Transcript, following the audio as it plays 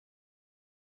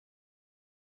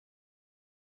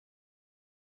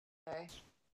Okay.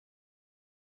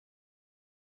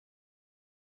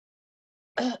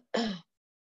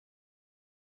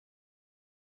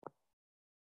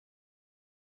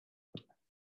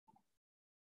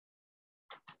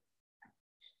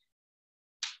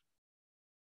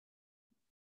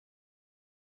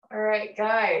 All right,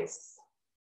 guys.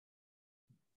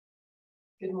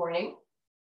 Good morning.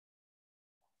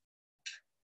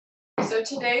 So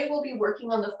today we'll be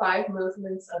working on the 5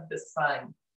 movements of the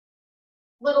spine.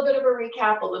 A little bit of a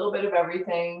recap, a little bit of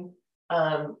everything,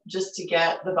 just to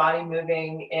get the body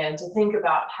moving and to think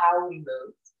about how we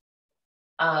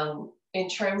move. In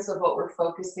terms of what we're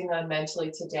focusing on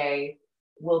mentally today,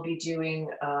 we'll be doing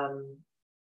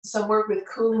some work with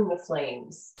cooling the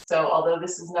flames. So although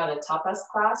this is not a tapas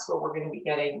class where we're going to be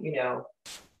getting,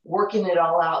 working it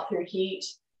all out through heat,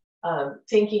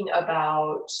 thinking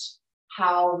about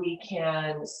how we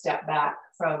can step back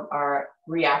from our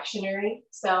reactionary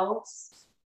selves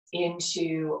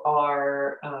into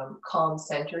our calm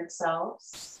centered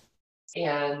selves.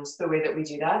 And the way that we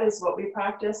do that is what we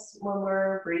practice when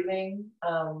we're breathing,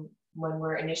 when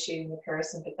we're initiating the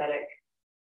parasympathetic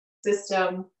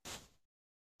system.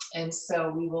 And so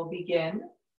we will begin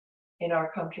in our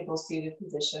comfortable seated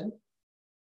position.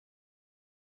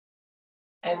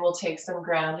 And we'll take some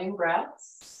grounding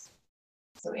breaths.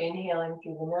 So inhaling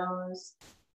through the nose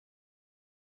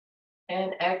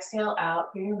and exhale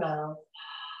out through your mouth.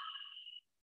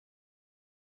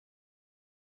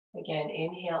 Again,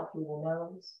 inhale through the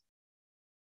nose,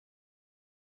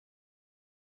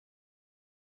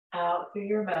 out through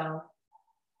your mouth.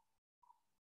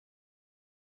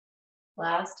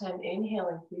 Last time,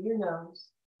 inhaling through your nose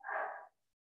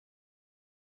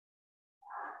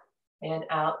and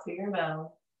out through your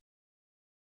mouth.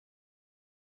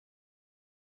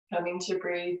 Coming to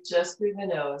breathe just through the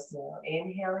nose now,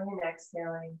 inhaling and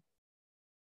exhaling.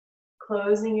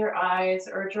 Closing your eyes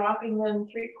or dropping them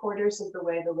 3/4 of the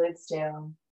way, the lids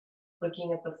down,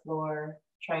 looking at the floor,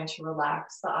 trying to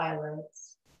relax the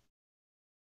eyelids.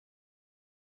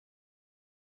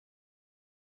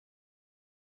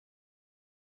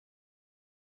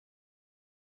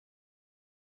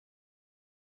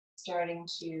 Starting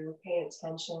to pay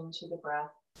attention to the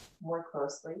breath more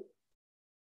closely.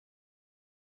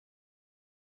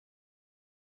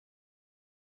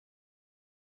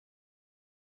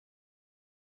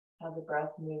 How the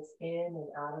breath moves in and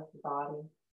out of the body.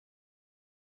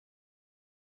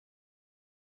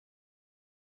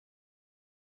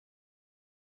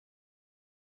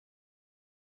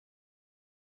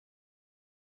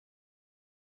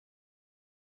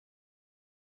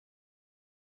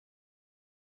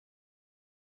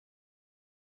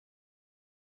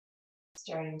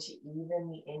 Starting to even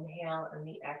the inhale and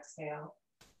the exhale.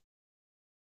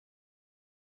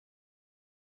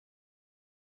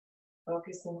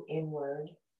 Focusing inward.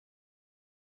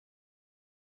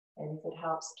 And if it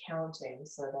helps, counting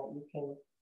so that you can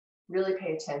really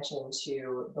pay attention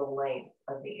to the length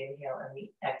of the inhale and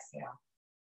the exhale.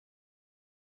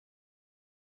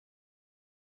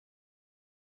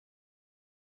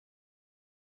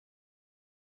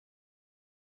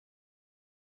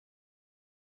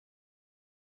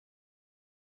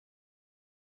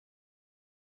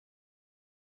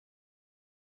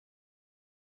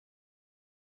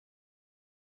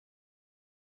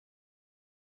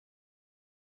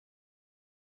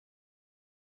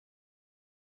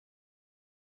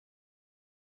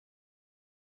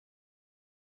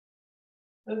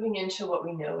 Moving into what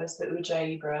we know as the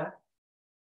Ujjayi breath.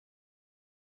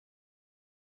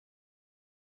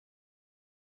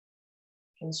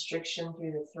 Constriction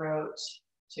through the throat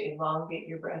to elongate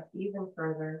your breath even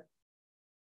further.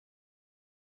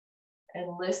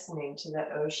 And listening to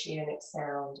that oceanic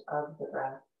sound of the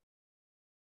breath.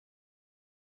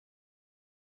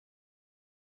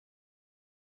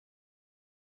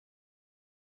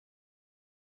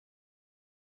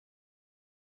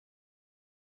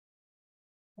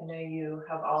 I know you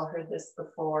have all heard this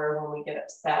before when we get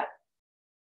upset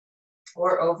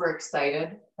or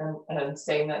overexcited. I'm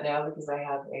saying that now because I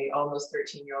have a almost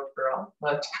 13-year-old girl who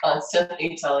I'm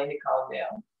constantly telling to calm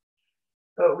down.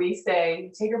 But we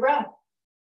say, take a breath.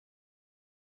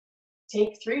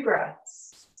 Take 3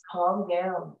 breaths. Calm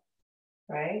down,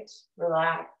 right?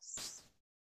 Relax.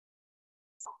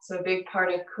 So a big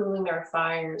part of cooling our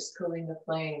fires, cooling the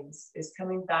flames, is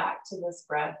coming back to this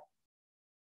breath.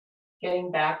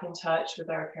 Getting back in touch with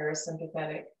our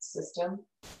parasympathetic system.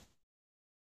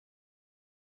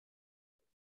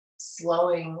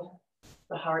 Slowing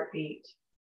the heartbeat.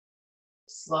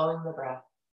 Slowing the breath.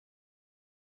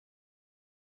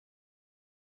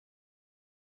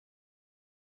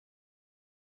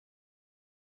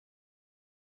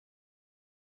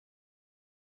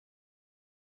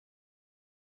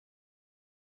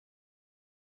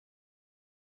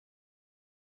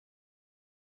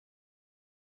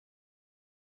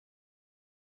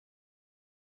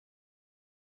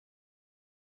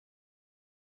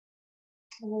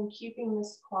 And then keeping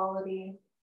this quality,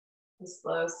 this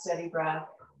slow, steady breath,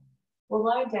 we'll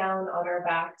lie down on our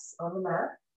backs on the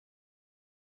mat.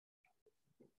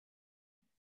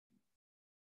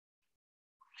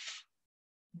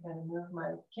 I'm going to move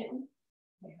my kitten.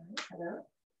 Hello.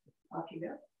 Off you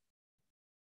go.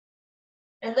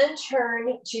 And then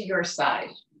turn to your side.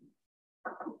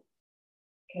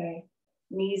 Okay.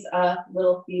 Knees up,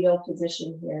 little fetal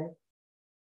position here.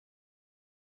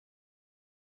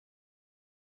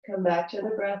 Come back to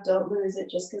the breath. Don't lose it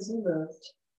just because we moved.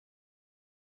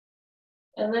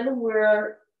 And then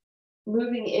we're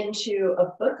moving into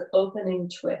a book opening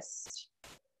twist.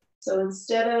 So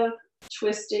instead of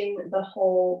twisting the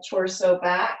whole torso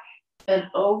back and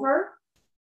over,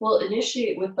 we'll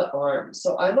initiate with the arms.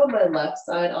 So I'm on my left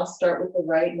side. I'll start with the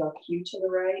right and I'll cue to the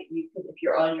right. You can, if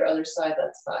you're on your other side,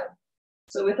 that's fine.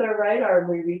 So with our right arm,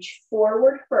 we reach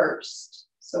forward first.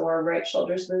 So our right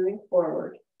shoulder is moving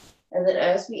forward. And then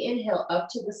as we inhale, up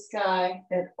to the sky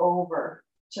and over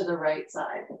to the right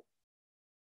side.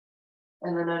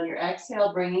 And then on your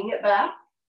exhale, bringing it back.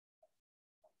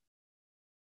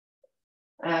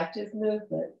 Active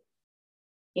movement.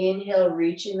 Inhale,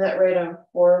 reaching that right arm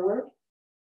forward,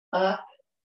 up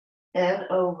and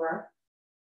over.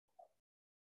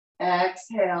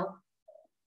 Exhale,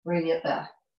 bring it back.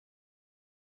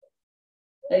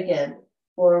 Again,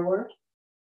 forward,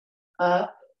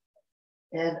 up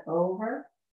and over.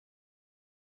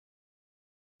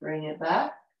 Bring it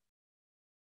back.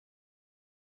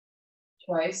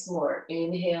 Twice more.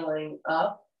 Inhaling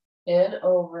up and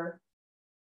over.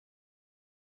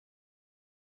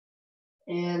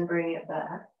 And bring it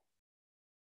back.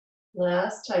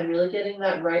 Last time, really getting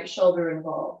that right shoulder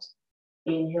involved.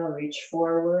 Inhale, reach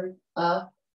forward,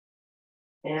 up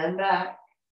and back.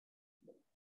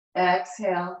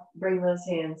 Exhale, bring those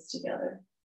hands together.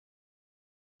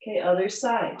 Okay, other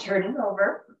side, turning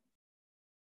over.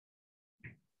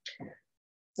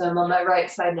 So I'm on my right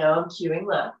side now, I'm cueing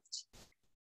left.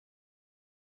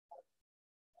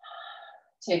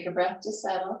 Take a breath to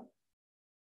settle.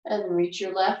 And then reach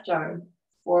your left arm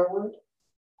forward,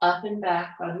 up and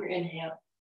back on your inhale.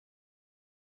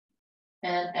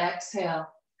 And exhale,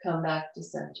 come back to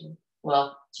center.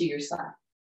 Well, to your side.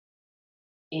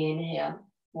 Inhale,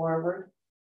 forward,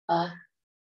 up,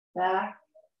 back.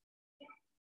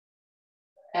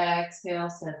 Exhale,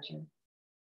 center.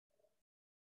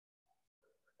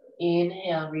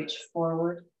 Inhale, reach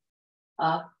forward,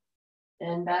 up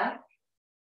and back.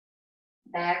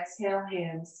 Exhale,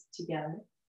 hands together.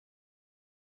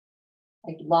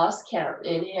 I lost count.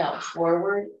 Inhale,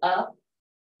 forward, up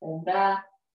and back.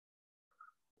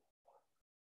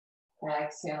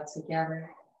 Exhale together.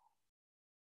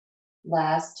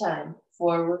 Last time,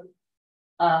 forward,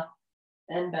 up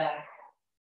and back.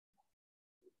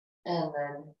 And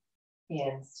then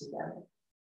hands together.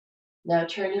 Now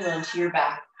turning onto your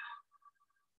back.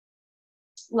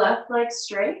 Left leg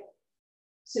straight,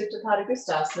 Supta Pada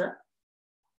Kristasana.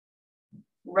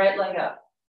 Right leg up.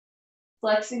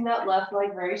 Flexing that left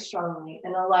leg very strongly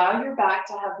and allow your back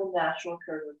to have the natural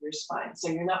curve of your spine. So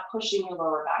you're not pushing your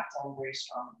lower back down very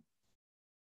strongly.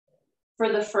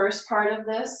 For the first part of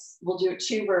this, we'll do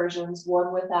two versions,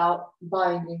 one without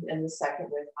binding and the second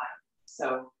with binding.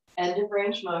 So end of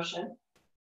range motion.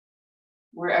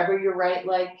 Wherever your right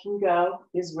leg can go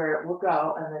is where it will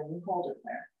go, and then you hold it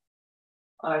there.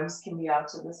 Arms can be out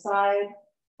to the side,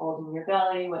 holding your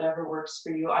belly, whatever works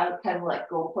for you. I kind of like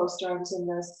goalpost arms in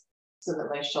this so that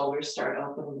my shoulders start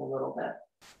opening a little bit.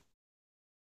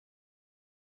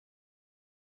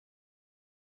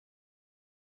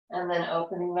 And then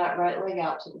opening that right leg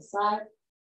out to the side.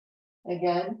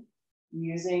 Again,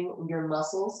 using your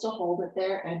muscles to hold it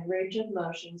there and range of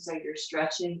motion so you're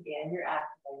stretching and you're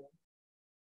activating.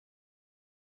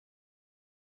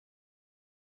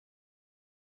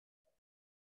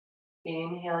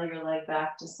 Inhale your leg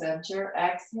back to center.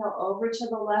 Exhale over to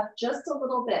the left just a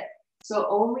little bit. So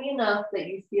only enough that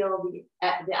you feel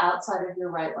the outside of your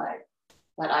right leg,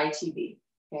 that ITB.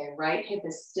 Okay, right hip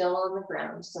is still on the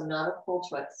ground, so not a full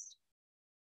twist.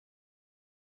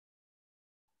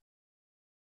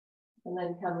 And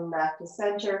then coming back to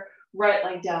center, right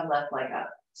leg down, left leg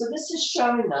up. So this is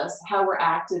showing us how we're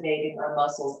activating our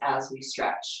muscles as we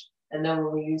stretch. And then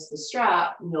when we use the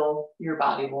strap, your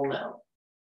body will know.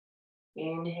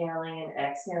 Inhaling and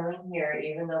exhaling here,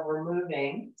 even though we're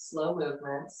moving, slow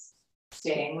movements,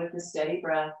 staying with the steady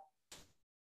breath.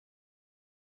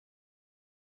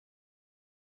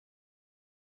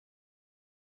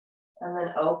 And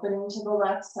then opening to the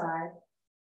left side.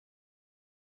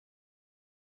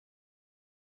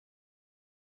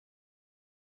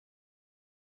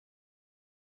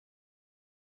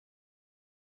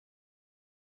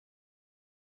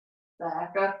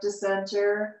 Back up to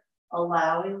center,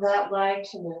 allowing that leg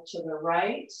to move to the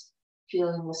right,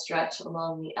 feeling the stretch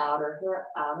along the outer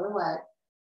leg.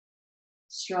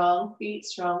 Strong feet,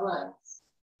 strong legs.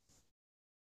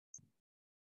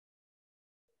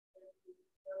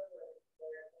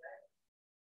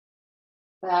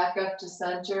 Back up to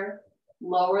center,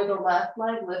 lower the left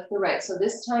leg, lift the right. So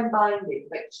this time binding,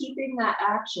 but keeping that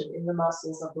action in the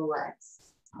muscles of the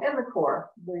legs and the core.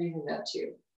 We're using that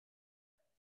too.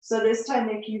 So this time,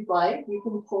 if you'd like, you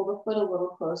can pull the foot a little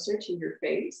closer to your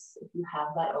face if you have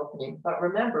that opening. But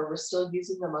remember, we're still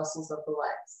using the muscles of the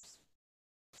legs.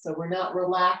 So we're not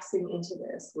relaxing into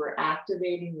this. We're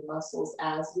activating the muscles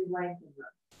as we lengthen them.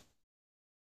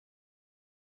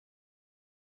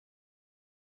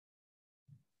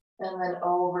 And then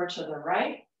over to the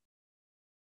right.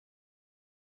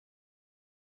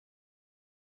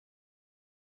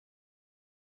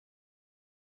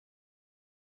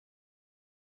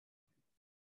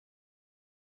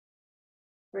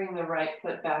 Bring the right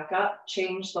foot back up,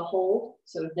 change the hold.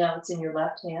 So now it's in your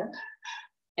left hand.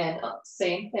 And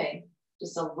same thing,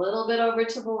 just a little bit over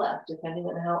to the left, depending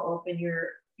on how open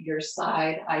your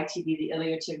side ITB, the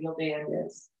iliotibial band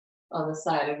is on the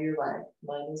side of your leg.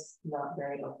 Mine is not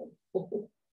very open,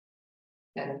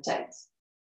 kind of tight.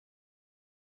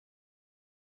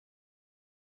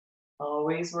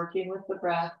 Always working with the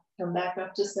breath. Come back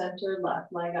up to center,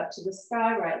 left leg up to the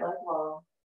sky, right leg long.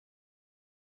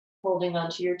 Holding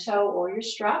onto your toe or your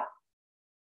strap.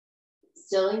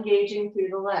 Still engaging through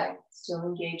the leg, still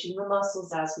engaging the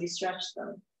muscles as we stretch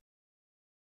them.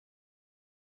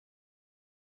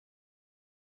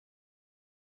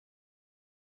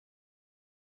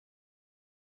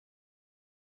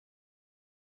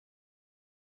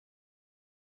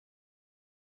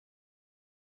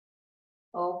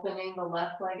 Opening the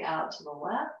left leg out to the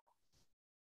left.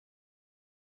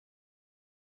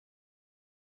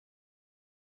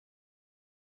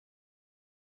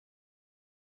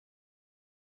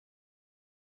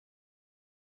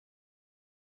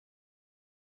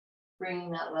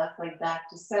 Bringing that left leg back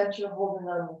to center, holding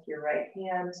on with your right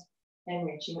hand and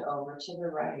reaching over to the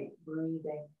right,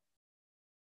 breathing.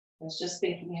 I was just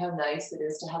thinking how nice it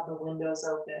is to have the windows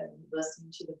open,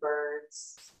 listening to the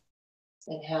birds,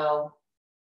 and how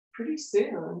pretty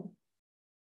soon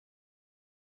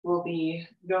we'll be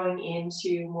going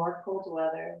into more cold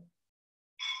weather,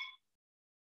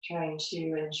 trying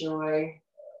to enjoy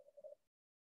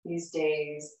these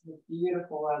days with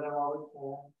beautiful weather while we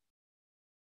can.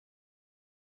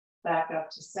 Back up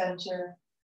to center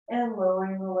and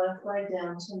lowering the left leg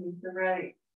down to meet the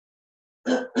right.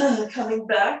 Coming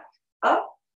back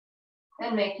up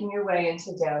and making your way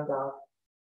into down dog.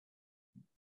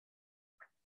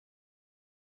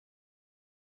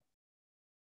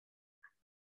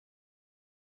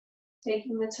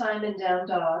 Taking the time in down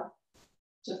dog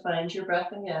to find your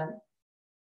breath again.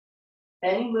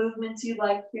 Any movements you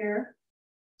like here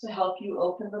to help you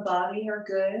open the body are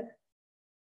good.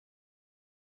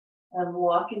 I'm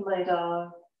walking my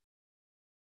dog.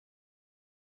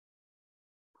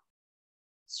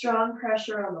 Strong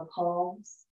pressure on the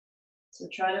palms. So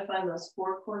try to find those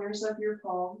four corners of your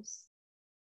palms.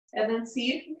 And then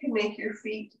see if you can make your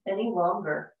feet any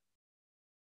longer.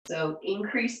 So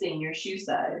increasing your shoe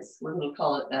size, we're going to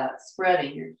call it that,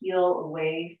 spreading your heel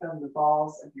away from the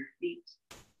balls of your feet.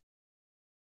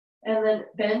 And then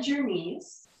bend your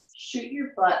knees, shoot your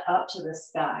butt up to the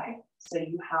sky. So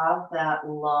you have that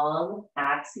long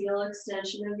axial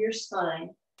extension of your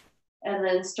spine, and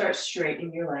then start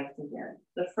straightening your legs again.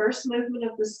 The first movement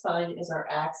of the spine is our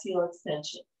axial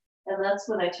extension. And that's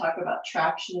when I talk about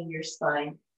traction in your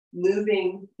spine,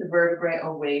 moving the vertebrae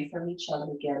away from each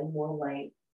other, getting more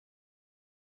length.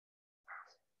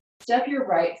 Step your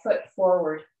right foot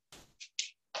forward,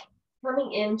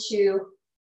 coming into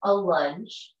a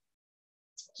lunge,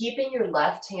 keeping your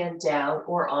left hand down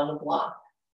or on a block.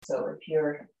 So if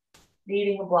you're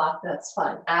needing a block, that's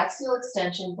fine. Axial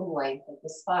extension, the length of the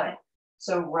spine.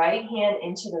 So right hand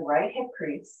into the right hip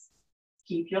crease,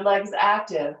 keep your legs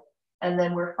active, and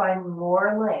then we're finding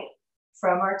more length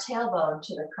from our tailbone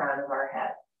to the crown of our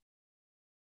head.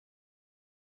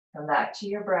 Come back to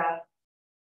your breath.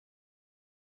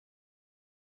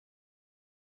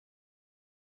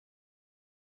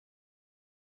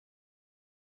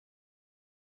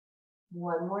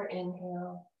 One more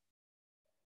inhale.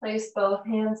 Place both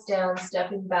hands down,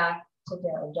 stepping back to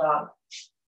down dog.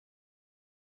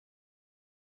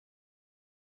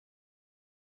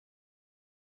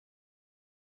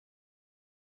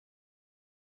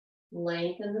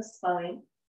 Lengthen the spine.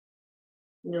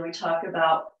 You know, we talk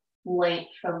about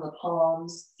length from the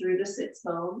palms through the sits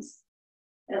bones.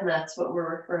 And that's what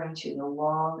we're referring to, the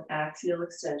long axial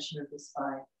extension of the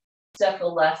spine. Step the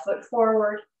left foot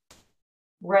forward.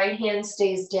 Right hand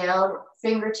stays down,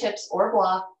 fingertips or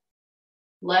block.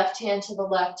 Left hand to the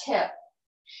left hip.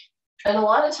 And a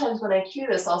lot of times when I cue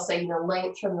this, I'll say,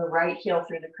 length from the right heel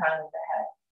through the crown of the head.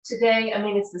 Today,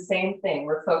 it's the same thing.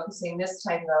 We're focusing this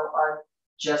time though on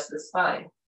just the spine.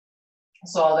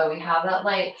 So although we have that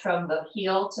length from the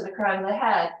heel to the crown of the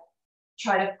head,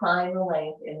 try to find the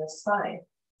length in the spine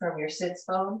from your sits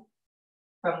bone,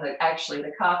 from the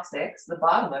coccyx, the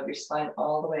bottom of your spine,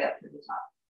 all the way up to the top.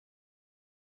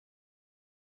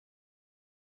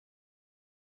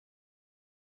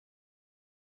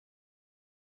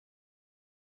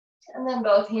 And then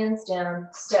both hands down,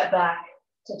 step back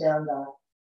to down dog.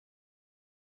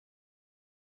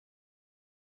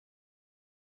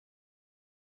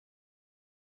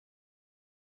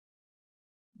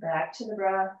 Back to the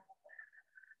breath.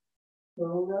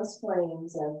 Feel those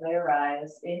flames as they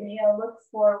rise. Inhale, look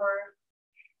forward.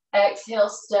 Exhale,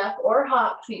 step or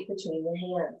hop feet between the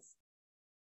hands.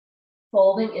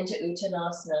 Folding into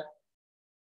Uttanasana.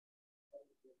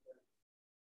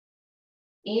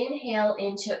 Inhale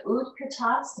into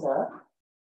Utkatasana,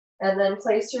 and then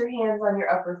place your hands on your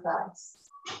upper thighs.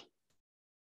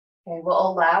 Okay,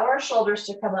 we'll allow our shoulders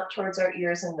to come up towards our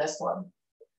ears in this one.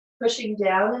 Pushing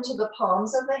down into the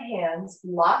palms of the hands,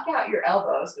 lock out your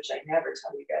elbows, which I never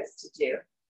tell you guys to do.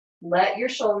 Let your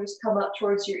shoulders come up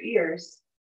towards your ears,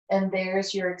 and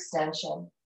there's your extension.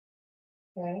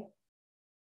 Okay.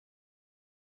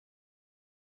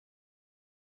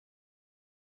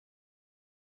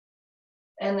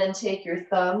 And then take your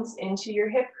thumbs into your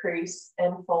hip crease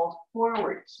and fold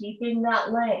forward, keeping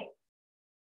that length.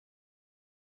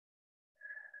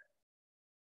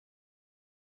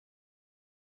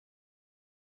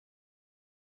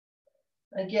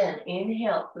 Again,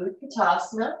 inhale,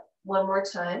 Utkatasana. One more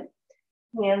time.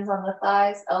 Hands on the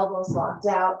thighs, elbows locked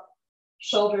out,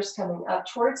 shoulders coming up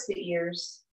towards the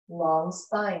ears, long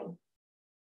spine.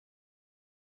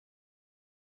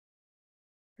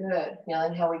 Good,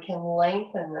 feeling how we can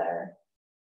lengthen there.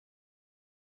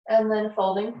 And then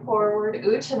folding forward,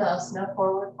 Uttanasana,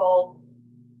 forward fold.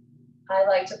 I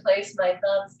like to place my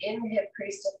thumbs in the hip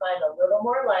crease to find a little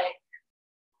more length.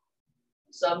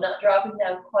 So I'm not dropping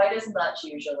down quite as much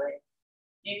usually.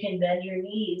 You can bend your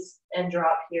knees and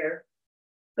drop here.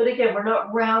 But again, we're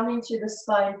not rounding through the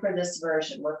spine for this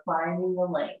version. We're finding the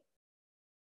length.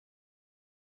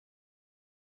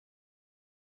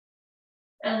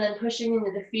 And then pushing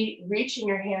into the feet, reaching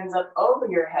your hands up over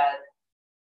your head.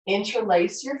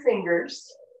 Interlace your fingers.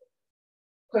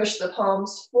 Push the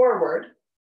palms forward.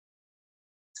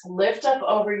 Lift up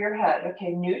over your head.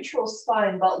 Okay, neutral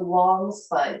spine, but long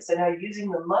spine. So now using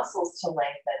the muscles to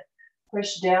lengthen.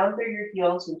 Push down through your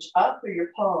heels, reach up through your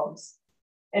palms,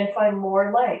 and find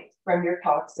more length from your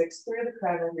coccyx through the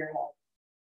crown of your head.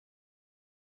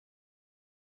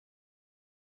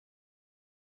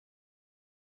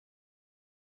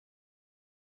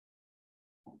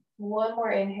 One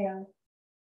more inhale.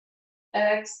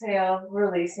 Exhale,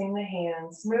 releasing the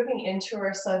hands, moving into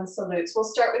our sun salutes. We'll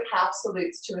start with half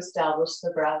salutes to establish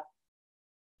the breath.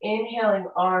 Inhaling,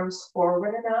 arms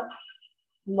forward and up,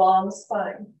 long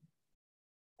spine.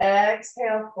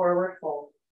 Exhale, forward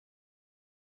fold.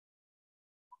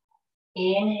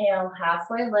 Inhale,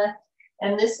 halfway lift.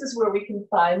 And this is where we can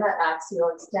find that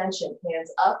axial extension.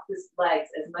 Hands up, the legs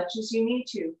as much as you need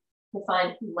to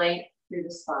find length through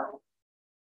the spine.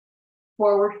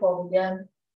 Forward fold again.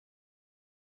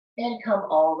 And come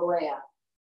all the way up.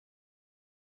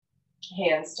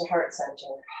 Hands to heart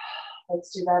center.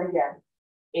 Let's do that again.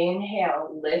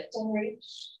 Inhale, lift and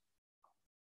reach.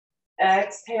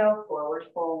 Exhale, forward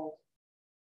fold.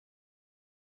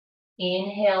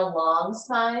 Inhale, long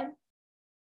spine.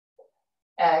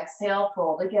 Exhale,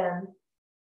 fold again.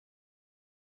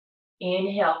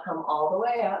 Inhale, come all the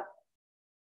way up.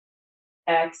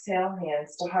 Exhale,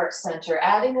 hands to heart center,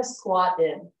 adding a squat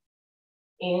in.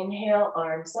 Inhale,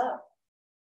 arms up.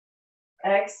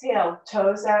 Exhale,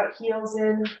 toes out, heels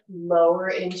in, lower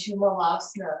into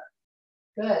Malasana.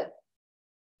 Good.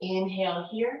 Inhale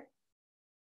here.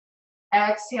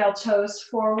 Exhale, toes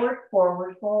forward,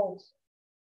 forward fold.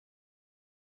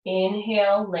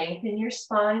 Inhale, lengthen your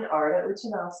spine, Ardha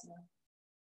Uttanasana.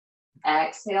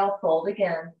 Exhale, fold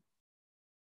again.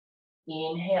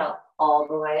 Inhale, all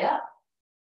the way up.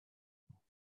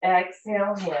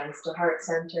 Exhale, hands to heart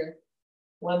center.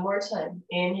 One more time.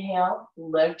 Inhale,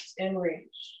 lift and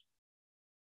reach.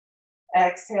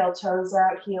 Exhale, toes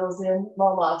out, heels in,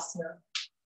 Malasana.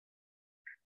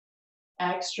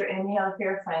 Extra inhale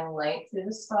here, find length through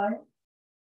the spine.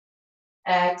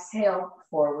 Exhale,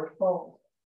 forward fold.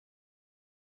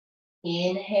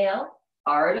 Inhale,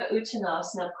 Ardha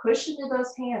Uttanasana. Push into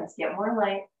those hands, get more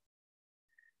length.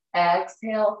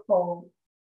 Exhale, fold.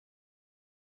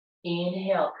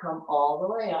 Inhale, come all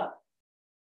the way up.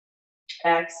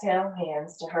 Exhale,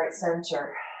 hands to heart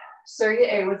center. Surya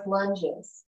A with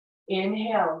lunges.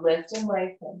 Inhale, lift and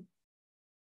lengthen.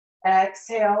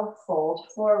 Exhale, fold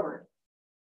forward.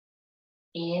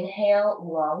 Inhale,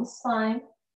 long spine.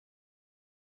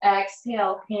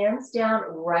 Exhale, hands down,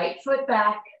 right foot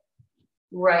back,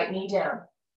 right knee down.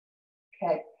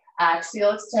 Okay,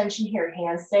 axial extension here.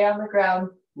 Hands stay on the ground,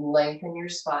 lengthen your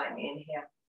spine. Inhale.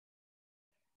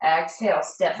 Exhale,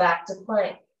 step back to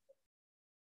plank.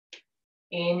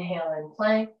 Inhale and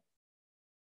plank.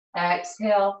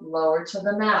 Exhale, lower to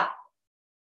the mat.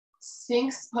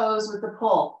 Sphinx pose with the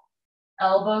pull.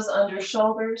 Elbows under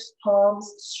shoulders,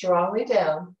 palms strongly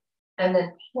down, and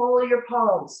then pull your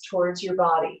palms towards your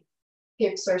body.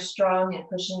 Hips are strong and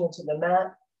pushing into the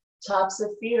mat. Tops of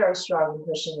feet are strong and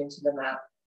pushing into the mat.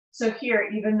 So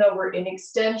here, even though we're in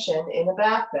extension in a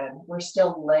back bend, we're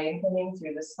still lengthening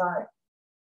through the spine.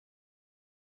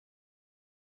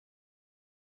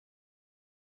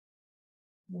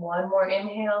 One more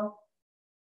inhale.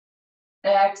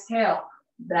 Exhale,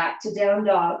 back to down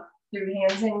dog through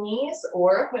hands and knees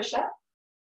or a push-up.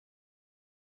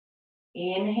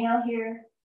 Inhale here.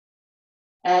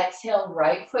 Exhale,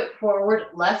 right foot forward,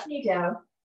 left knee down.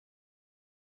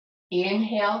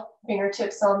 Inhale,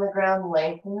 fingertips on the ground,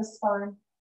 lengthen the spine.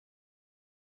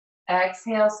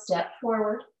 Exhale, step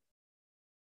forward.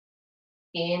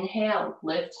 Inhale,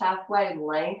 lift halfway,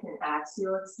 lengthen,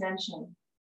 axial extension.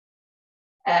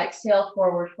 Exhale,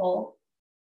 forward fold.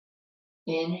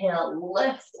 Inhale,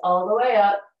 lift all the way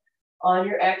up. On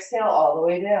your exhale, all the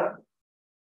way down.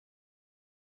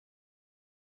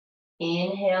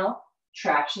 Inhale,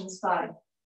 traction spine.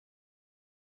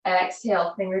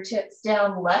 Exhale, fingertips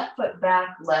down, left foot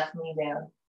back, left knee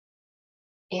down.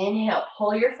 Inhale,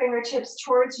 pull your fingertips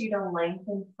towards you to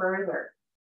lengthen further.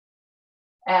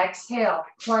 Exhale,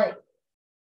 plank.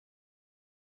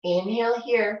 Inhale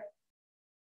here.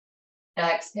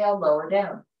 Exhale, lower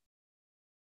down.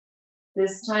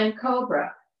 This time,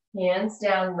 cobra. Hands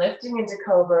down, lifting into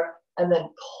cobra, and then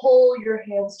pull your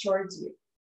hands towards you.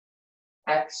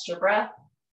 Extra breath.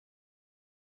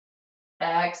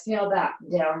 Exhale back,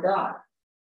 down dog.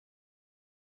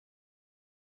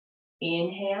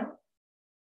 Inhale.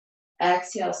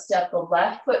 Exhale, step the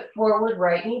left foot forward,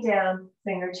 right knee down,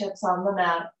 fingertips on the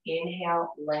mat.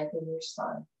 Inhale, lengthen your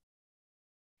spine.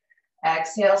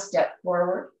 Exhale, step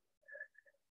forward.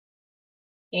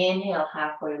 Inhale,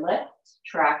 halfway lift,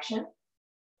 traction.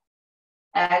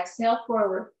 Exhale,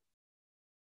 forward.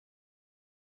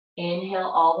 Inhale,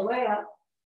 all the way up.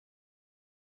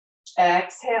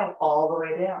 Exhale, all the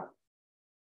way down.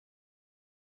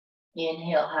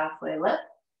 Inhale, halfway lift.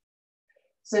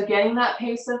 So getting that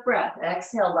pace of breath.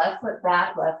 Exhale, left foot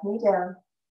back, left knee down.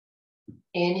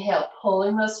 Inhale,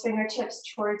 pulling those fingertips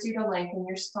towards you to lengthen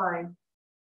your spine.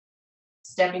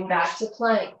 Stepping back to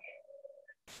plank.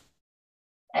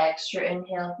 Extra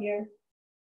inhale here.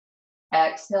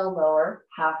 Exhale, lower,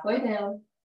 halfway down.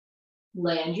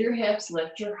 Land your hips,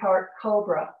 lift your heart,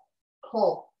 cobra.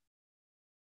 Pull.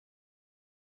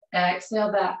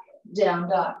 Exhale back, down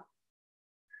dog.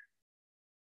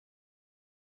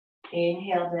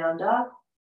 Inhale, down dog.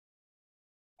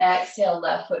 Exhale,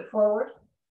 left foot forward,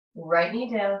 right knee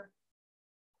down.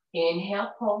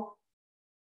 Inhale, pull.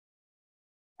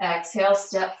 Exhale,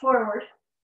 step forward.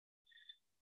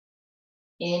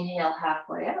 Inhale,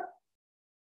 halfway up.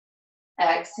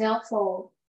 Exhale,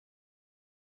 fold.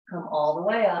 Come all the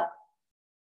way up.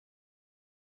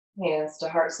 Hands to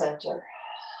heart center.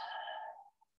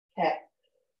 Okay.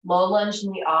 Low lunge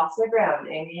knee off the ground.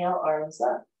 Inhale, arms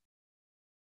up.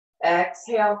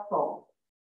 Exhale, fold.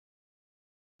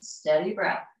 Steady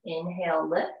breath. Inhale,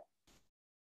 lift.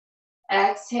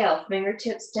 Exhale,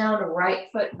 fingertips down, right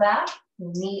foot back,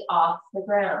 knee off the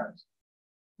ground.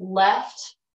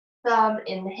 Left thumb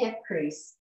in the hip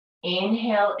crease.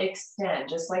 Inhale, extend,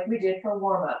 just like we did for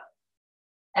warm-up.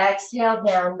 Exhale,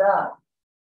 down dog.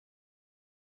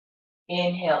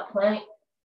 Inhale, plank.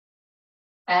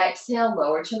 Exhale,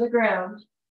 lower to the ground.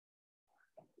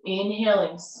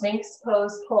 Inhaling, Sphinx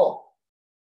pose, pull.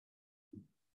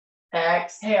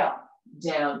 Exhale,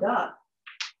 down dog.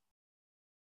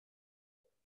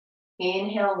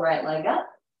 Inhale, right leg up.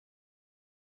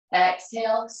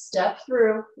 Exhale, step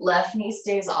through, left knee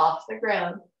stays off the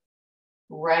ground.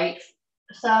 Right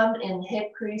thumb in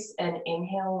hip crease and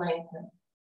inhale, lengthen.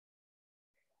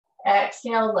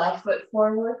 Exhale, left foot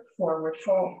forward, forward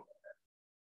fold.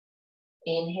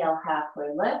 Inhale, halfway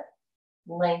lift,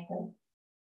 lengthen.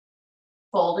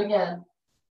 Fold again.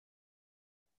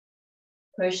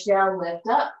 Push down, lift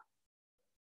up.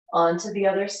 Onto the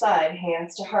other side,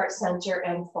 hands to heart center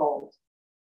and fold.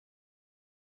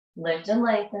 Lift and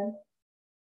lengthen.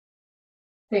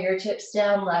 Fingertips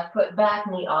down, left foot back,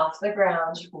 knee off the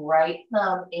ground. Right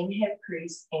thumb in hip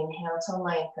crease. Inhale to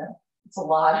lengthen. It's a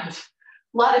lot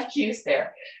of cues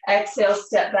there. Exhale,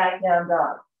 step back, down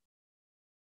dog.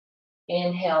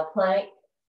 Inhale, plank.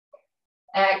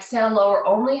 Exhale, lower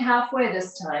only halfway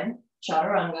this time.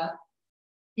 Chaturanga.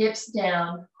 Hips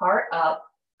down, heart up,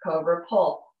 cobra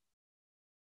pull.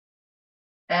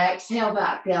 Exhale,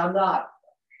 back, down dog.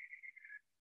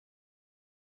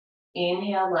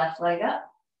 Inhale, left leg up.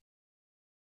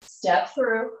 Step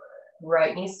through,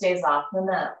 right knee stays off the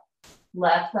mat.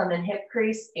 Left thumb in hip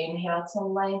crease, inhale to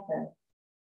lengthen.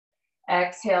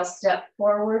 Exhale, step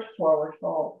forward, forward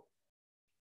fold.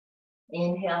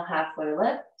 Inhale, halfway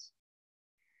lift.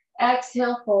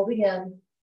 Exhale, fold again.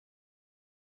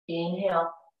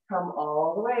 Inhale, come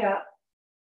all the way up.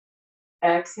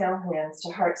 Exhale, hands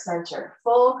to heart center.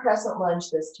 Full crescent lunge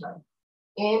this time.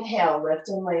 Inhale, lift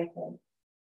and lengthen.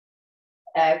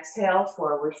 Exhale,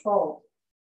 forward fold.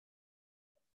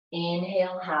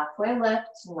 Inhale, halfway lift,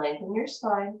 lengthen your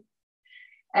spine.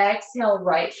 Exhale,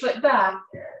 right foot back.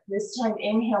 This time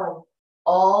inhaling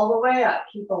all the way up.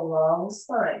 Keep a long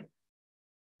spine.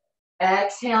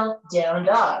 Exhale, down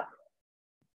dog.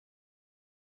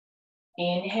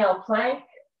 Inhale, plank.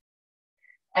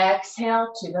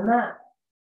 Exhale to the mat.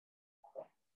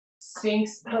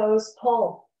 Sphinx pose,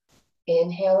 pull.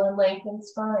 Inhale and lengthen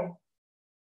spine.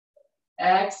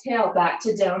 Exhale, back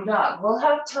to down dog. We'll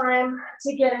have time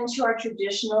to get into our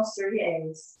traditional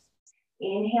Surya's.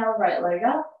 Inhale, right leg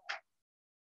up.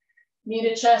 Knee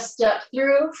to chest, step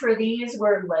through. For these,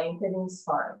 we're lengthening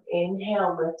spine.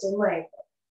 Inhale, lift and lengthen.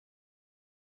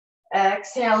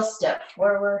 Exhale, step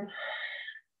forward.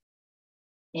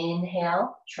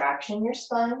 Inhale, traction your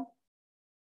spine.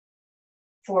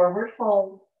 Forward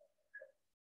fold.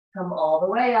 Come all the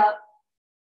way up.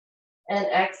 And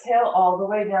exhale all the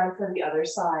way down for the other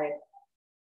side.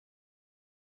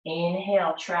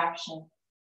 Inhale, traction.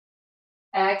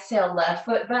 Exhale, left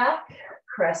foot back,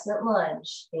 crescent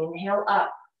lunge. Inhale,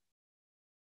 up.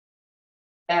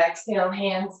 Exhale,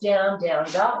 hands down,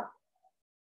 down dog.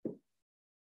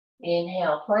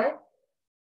 Inhale, plank.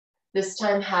 This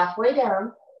time halfway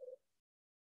down.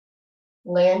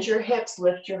 Land your hips,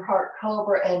 lift your heart,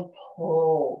 cobra, and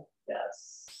pull.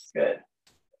 Yes, good.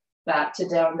 Back to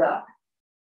down dog.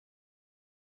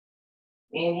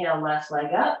 Inhale, left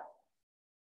leg up.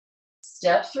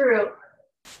 Step through.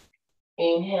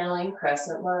 Inhaling,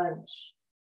 crescent lunge.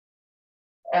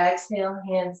 Exhale,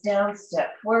 hands down,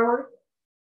 step forward.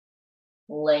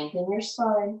 Lengthen your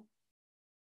spine.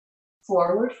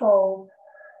 Forward fold.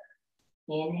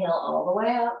 Inhale all the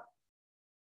way up.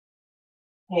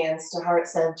 Hands to heart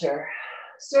center.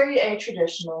 Surya A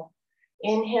traditional.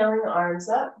 Inhaling, arms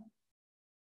up.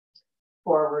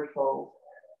 Forward fold.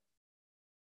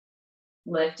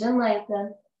 Lift and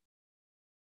lengthen.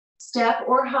 Step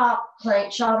or hop,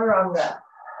 plank chaturanga.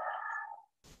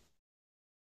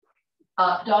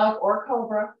 Up dog or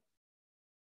cobra.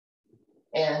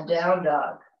 And down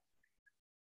dog.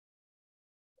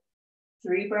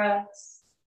 3 breaths.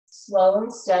 Slow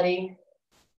and steady.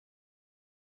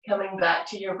 Coming back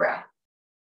to your breath.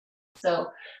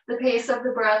 So the pace of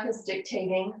the breath is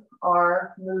dictating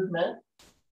our movement.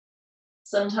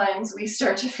 Sometimes we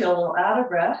start to feel a little out of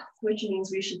breath, which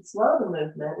means we should slow the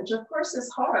movement, which of course is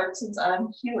hard since I'm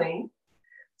cueing.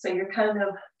 So you're kind of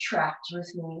trapped with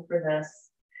me for this.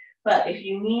 But if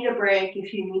you need a break,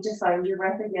 if you need to find your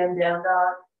breath again, down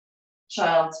dog,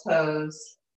 child's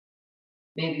pose,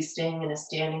 maybe staying in a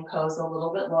standing pose a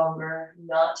little bit longer,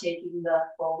 not taking the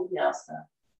full vinyasa.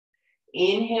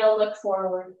 Inhale, look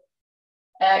forward.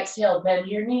 Exhale, bend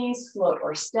your knees, float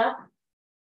or step.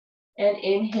 And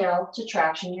inhale to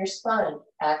traction your spine,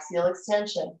 axial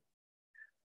extension.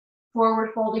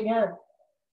 Forward fold again.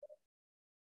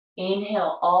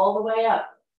 Inhale all the way up.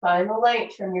 Find the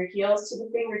length from your heels to the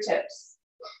fingertips.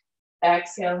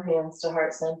 Exhale, hands to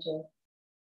heart center.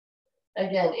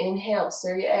 Again, inhale,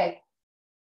 Surya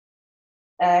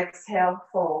A. Exhale,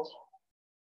 fold.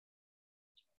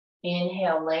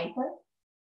 Inhale, lengthen.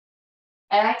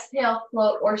 Exhale,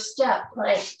 float or step,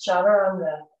 plank,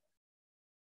 chaturanga.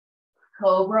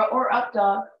 Cobra or up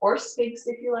dog, or sphinx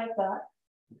if you like that.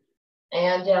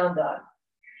 And down dog.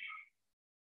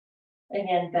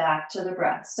 Again, back to the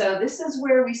breath. So this is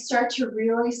where we start to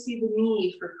really see the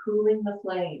need for cooling the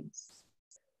flames.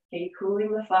 Okay,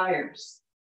 cooling the fires.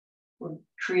 We're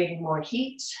creating more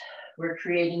heat. We're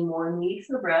creating more need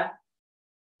for breath.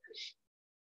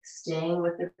 Staying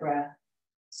with the breath,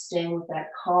 staying with that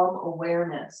calm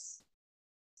awareness.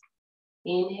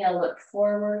 Inhale, look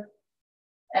forward.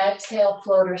 Exhale,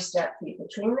 float or step feet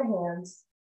between the hands.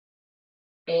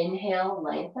 Inhale,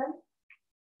 lengthen.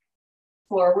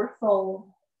 Forward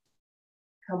fold.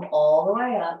 Come all the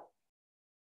way up.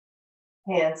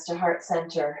 Hands to heart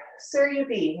center. Surya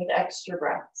B with extra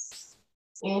breaths.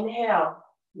 Inhale,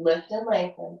 lift and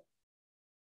lengthen.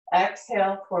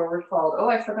 Exhale, forward fold. Oh,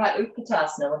 I forgot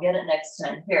Utkatasana. We'll get it next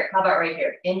time. Here, how about right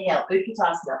here? Inhale,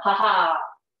 Utkatasana. Ha ha.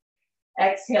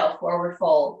 Exhale, forward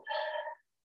fold.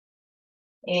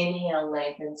 Inhale,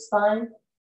 lengthen spine.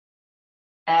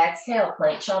 Exhale,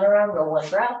 plank chaturanga, one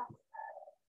breath.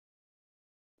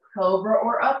 Cobra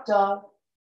or up dog.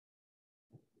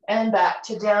 And back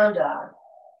to down dog.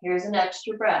 Here's an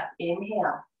extra breath.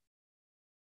 Inhale.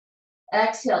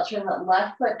 Exhale, turn the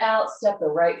left foot out, step the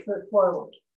right foot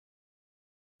forward.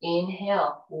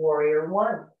 Inhale, warrior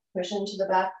one. Push into the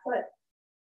back foot.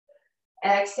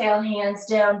 Exhale, hands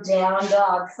down, down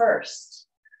dog first.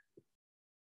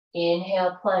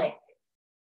 Inhale, plank.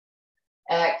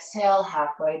 Exhale,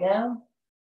 halfway down.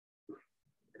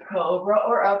 Cobra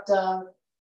or up dog.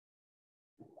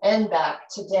 And back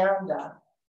to down dog.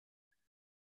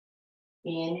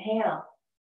 Inhale.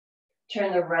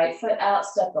 Turn the right foot out,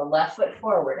 step the left foot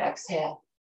forward. Exhale.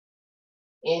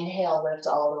 Inhale, lift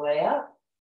all the way up.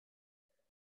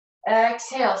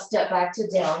 Exhale, step back to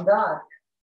down dog.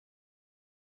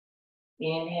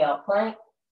 Inhale, plank.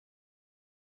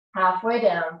 Halfway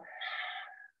down.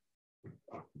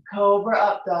 Cobra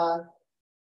up dog.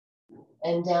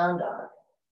 And down dog.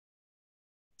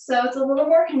 So it's a little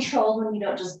more controlled when you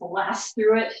don't just blast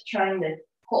through it, trying to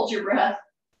hold your breath,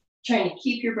 trying to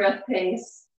keep your breath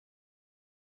pace.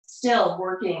 Still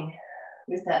working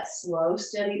with that slow,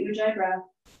 steady Ujjayi breath.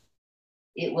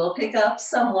 It will pick up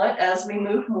somewhat as we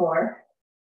move more.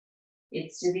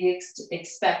 It's to be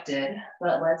expected,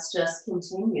 but let's just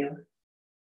continue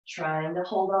trying to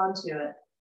hold on to it.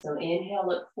 So inhale,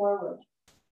 look forward.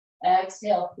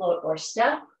 Exhale, float or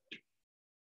step.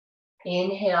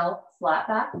 Inhale, flat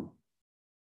back.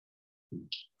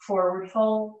 Forward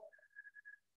fold.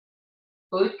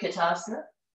 Utkatasana.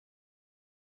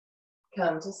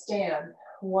 Come to stand.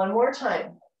 One more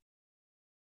time.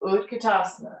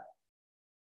 Utkatasana.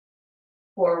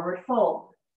 Forward fold.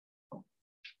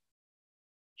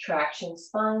 Traction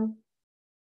spine.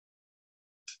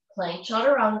 Plank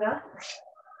chaturanga.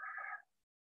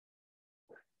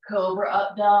 Cobra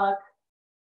up dog.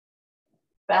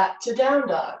 Back to down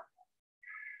dog.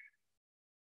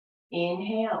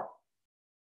 Inhale.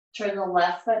 Turn the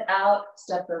left foot out,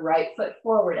 step the right foot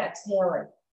forward, exhaling.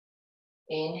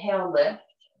 Inhale, lift.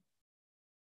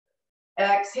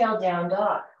 Exhale, down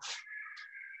dog.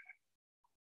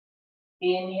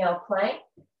 Inhale, plank.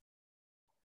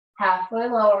 Halfway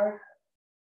lower.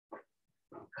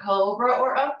 Cobra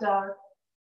or up dog.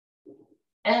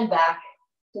 And back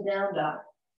to down dog.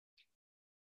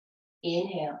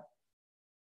 Inhale.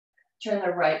 Turn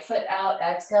the right foot out,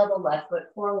 exhale the left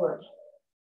foot forward.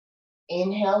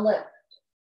 Inhale, lift.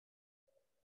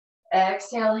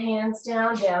 Exhale, hands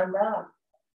down, down dog.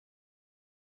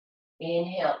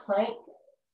 Inhale, plank.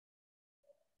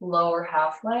 Lower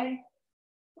halfway.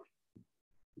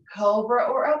 Cobra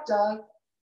or up dog.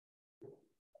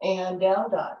 And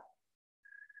down dog.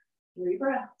 3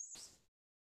 breaths.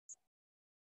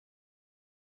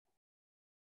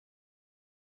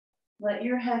 Let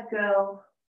your head go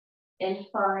and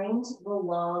find the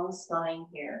long spine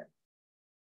here.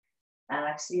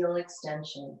 Axial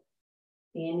extension.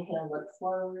 Inhale, look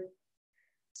forward.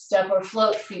 Step or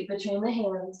float, feet between the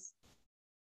hands.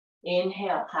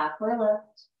 Inhale, halfway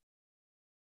lift.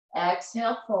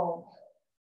 Exhale, fold.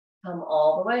 Come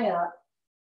all the way up.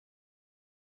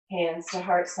 Hands to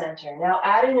heart center. Now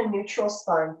adding a neutral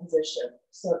spine position.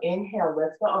 So inhale,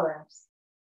 lift the arms.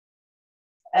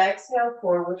 Exhale,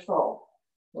 forward fold.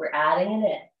 We're adding it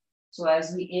in. So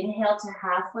as we inhale to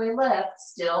halfway lift,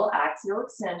 still axial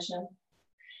extension.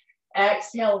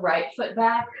 Exhale, right foot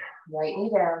back, right knee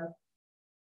down.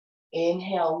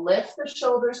 Inhale, lift the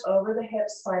shoulders over the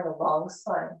hips, find a long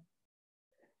spine.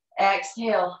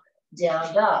 Exhale,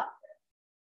 down dog.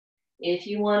 If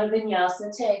you want a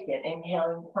vinyasa, take it.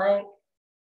 Inhaling plank,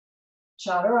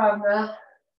 chaturanga,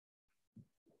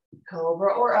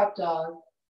 cobra or up dog,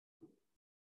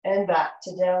 and back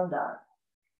to down dog.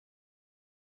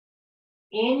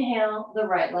 Inhale the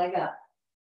right leg up.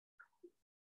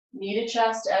 Knee to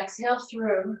chest, exhale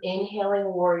through, inhaling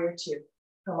warrior two.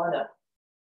 Come on up.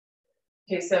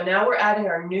 Okay, so now we're adding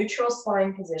our neutral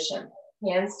spine position,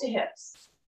 hands to hips.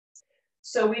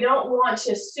 So we don't want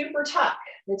to super tuck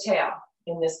the tail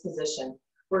in this position.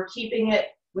 We're keeping it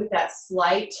with that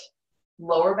slight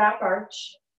lower back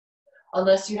arch,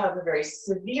 unless you have a very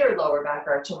severe lower back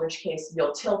arch, in which case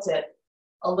you'll tilt it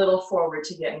a little forward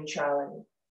to get neutrality.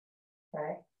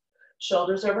 Okay?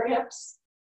 Shoulders over hips,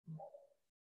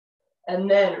 and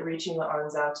then reaching the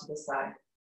arms out to the side.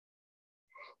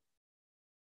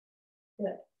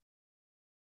 Good.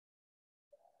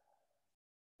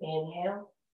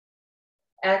 Inhale.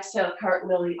 Exhale,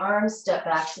 cartwheel the arms, step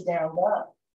back to down dog.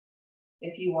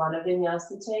 If you want a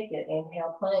vinyasa, take it.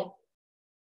 Inhale, plank.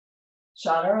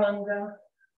 Chaturanga.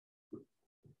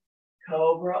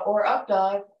 Cobra or up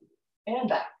dog. And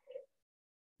back.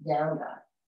 Down dog.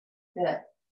 Good.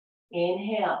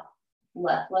 Inhale,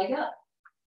 left leg up.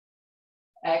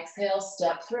 Exhale,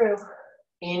 step through.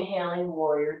 Inhaling,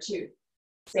 warrior two.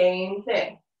 Same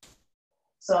thing.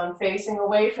 So I'm facing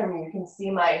away from you. You can see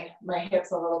my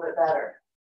hips a little bit better.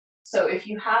 So if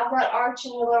you have that arch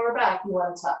in your lower back, you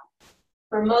want to tuck.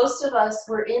 For most of us,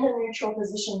 we're in a neutral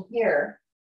position here,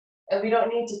 and we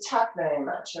don't need to tuck very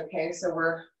much, okay? So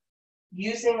we're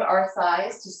using our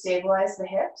thighs to stabilize the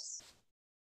hips.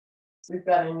 We've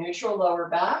got a neutral lower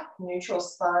back, neutral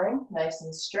spine, nice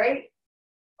and straight,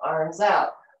 arms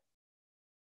out.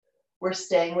 We're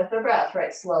staying with the breath,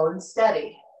 right? Slow and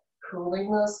steady, cooling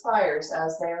those fires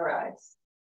as they arise.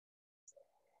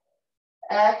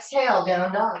 Exhale,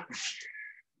 down dog.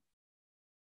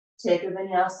 Take a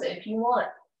vinyasa if you want.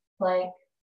 Plank.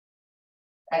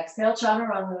 Exhale,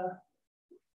 chaturanga.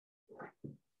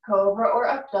 Cobra or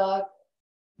up dog.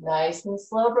 Nice and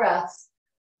slow breaths.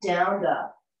 Down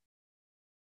dog.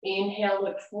 Inhale,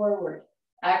 look forward.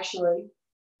 Actually,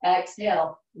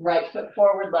 exhale, right foot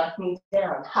forward, left knee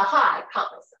down. Ha-ha, I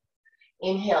caught myself.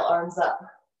 Inhale, arms up.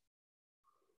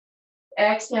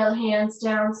 Exhale, hands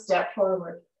down, step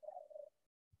forward.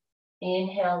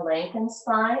 Inhale, lengthen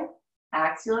spine,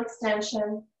 axial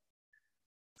extension,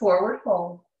 forward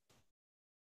fold,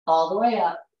 all the way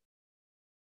up,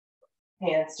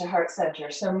 hands to heart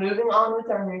center. So moving on with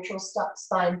our neutral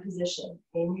spine position.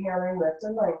 Inhaling, lift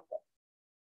and lengthen.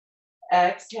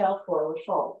 Exhale, forward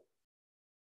fold.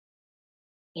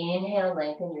 Inhale,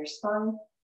 lengthen your spine.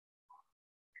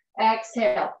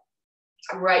 Exhale,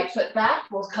 right foot back,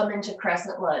 we'll come into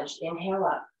crescent lunge. Inhale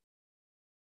up.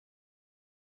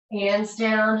 Hands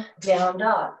down, down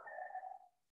dog.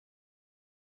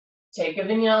 Take a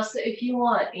vinyasa if you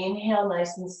want. Inhale,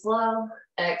 nice and slow.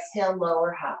 Exhale,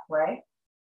 lower halfway.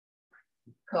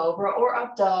 Cobra or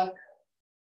up dog.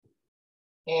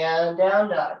 And down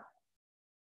dog.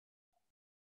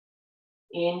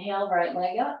 Inhale, right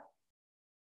leg up.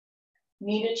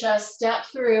 Knee to chest, step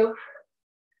through.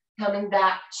 Coming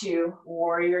back to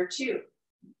warrior two.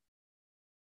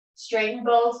 Straighten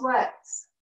both legs.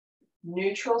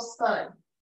 Neutral spine.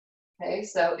 Okay,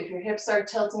 so if your hips are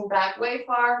tilting back way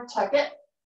far, tuck it.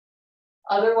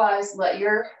 Otherwise, let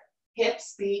your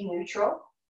hips be neutral,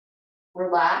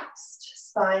 relaxed,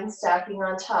 spine stacking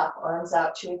on top, arms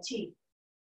out to a T.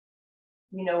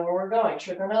 You know where we're going,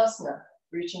 Trikonasana.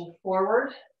 Reaching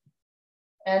forward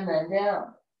and then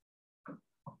down.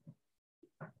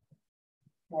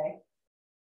 Okay,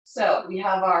 so we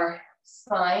have our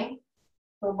spine,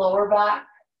 the lower back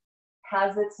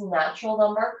has its natural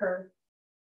lumbar curve.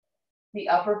 The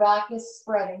upper back is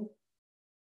spreading.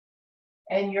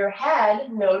 And your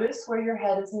head, notice where your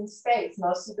head is in space.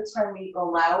 Most of the time we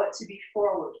allow it to be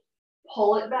forward.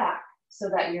 Pull it back so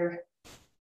that your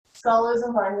skull is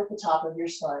in line with the top of your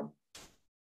spine.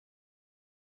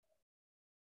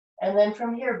 And then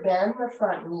from here, bend the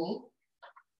front knee,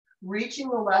 reaching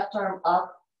the left arm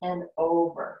up and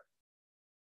over.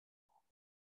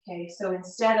 Okay, so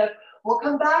instead of, we'll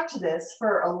come back to this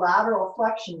for a lateral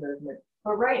flexion movement,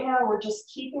 but right now we're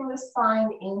just keeping the spine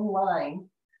in line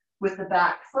with the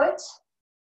back foot.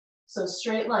 So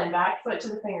straight line, back foot to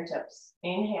the fingertips.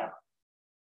 Inhale.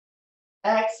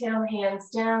 Exhale,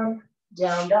 hands down,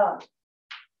 down dog.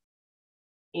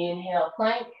 Inhale,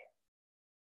 plank.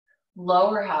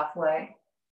 Lower halfway.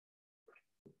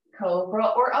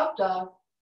 Cobra or up dog.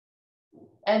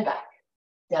 And back,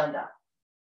 down dog.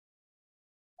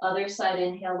 Other side,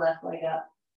 inhale, left leg up.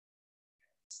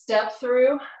 Step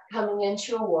through, coming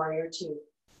into a warrior two.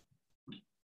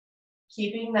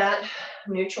 Keeping that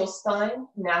neutral spine,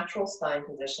 natural spine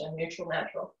position, neutral,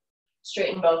 natural.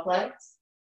 Straighten both legs,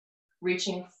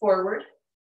 reaching forward,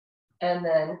 and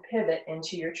then pivot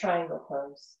into your triangle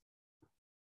pose.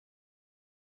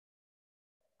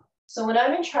 So when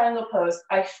I'm in triangle pose,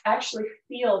 I actually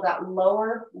feel that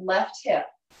lower left hip,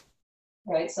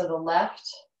 right? So the left,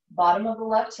 bottom of the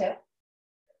left hip,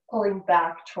 pulling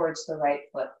back towards the right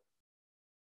foot.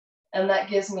 And that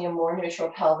gives me a more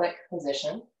neutral pelvic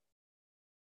position.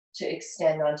 to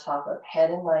extend on top of,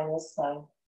 head in line with spine.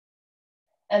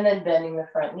 And then bending the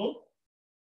front knee,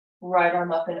 right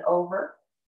arm up and over,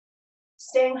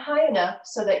 staying high enough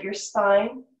so that your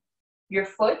spine, your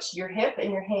foot, your hip,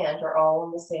 and your hand are all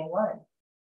in the same line.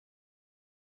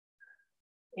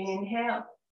 Inhale.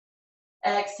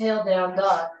 Exhale, down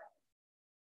dog.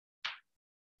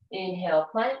 Inhale,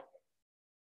 plank.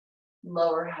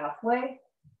 Lower halfway.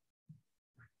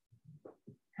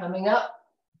 Coming up,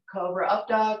 cobra up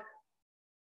dog.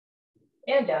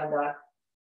 And down dog.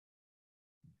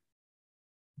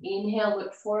 Inhale,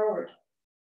 look forward.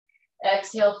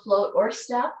 Exhale, float or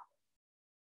step.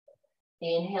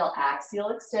 Inhale, axial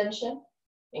extension,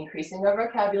 increasing our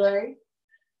vocabulary.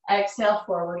 Exhale,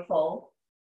 forward fold.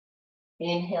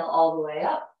 Inhale all the way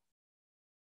up.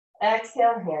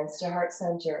 Exhale, hands to heart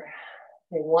center.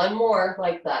 Okay, one more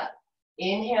like that.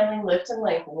 Inhaling, lift and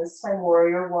lengthen. This time,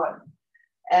 warrior one.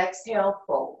 Exhale,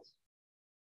 fold.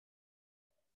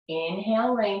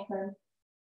 Inhale, lengthen.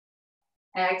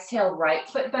 Exhale, right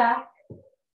foot back.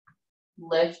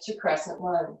 Lift to crescent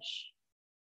lunge.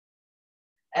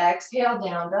 Exhale,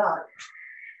 down dog.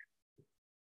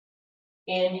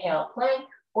 Inhale, plank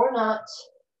or not.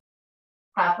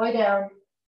 Halfway down.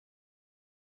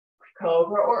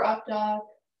 Cobra or up dog.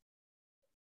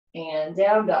 And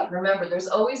down dog. Remember, there's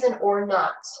always an or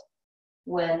not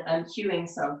when I'm cueing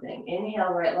something.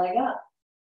 Inhale, right leg up.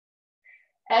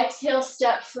 Exhale,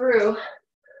 step through.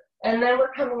 And then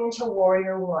we're coming into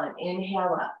warrior one.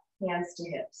 Inhale up, hands to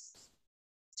hips.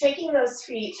 Taking those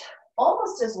feet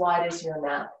almost as wide as your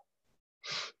mat.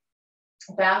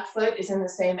 Back foot is in the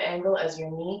same angle as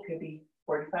your knee, could be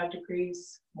 45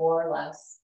 degrees, more or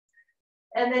less.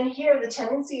 And then here, the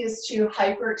tendency is to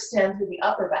hyperextend through the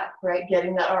upper back, right?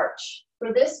 Getting that arch.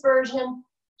 For this version,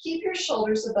 keep your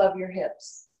shoulders above your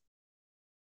hips.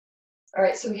 All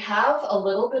right, so we have a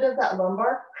little bit of that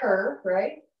lumbar curve,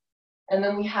 right? And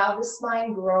then we have the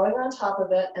spine growing on top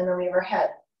of it, and then we have our head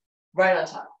right on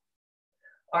top.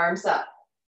 Arms up.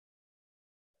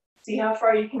 See how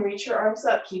far you can reach your arms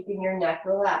up, keeping your neck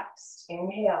relaxed.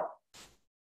 Inhale.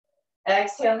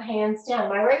 Exhale, hands down.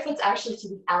 My right foot's actually to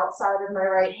the outside of my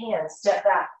right hand. Step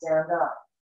back, down dog.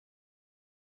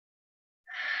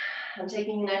 I'm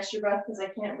taking an extra breath because I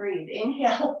can't breathe.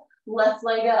 Inhale, left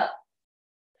leg up.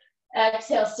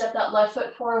 Exhale, step that left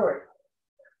foot forward.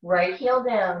 Right heel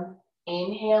down,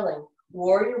 inhaling.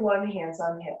 Warrior one, hands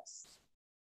on hips.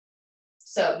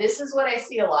 So this is what I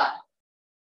see a lot.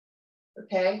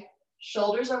 Okay,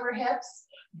 shoulders over hips,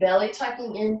 belly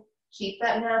tucking in, keep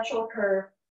that natural curve,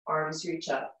 arms reach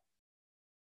up.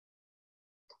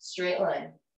 Straight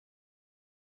line.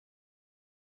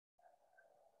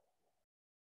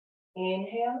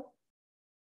 Inhale,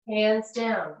 hands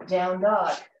down, down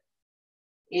dog.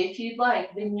 If you'd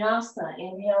like, Vinyasa,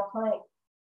 inhale, plank.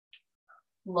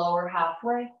 Lower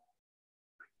halfway.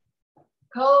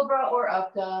 Cobra or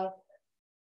up dog.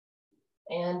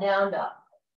 And down dog.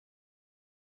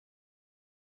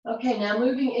 Okay, now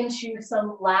moving into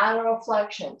some lateral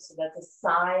flexion. So that's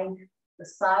the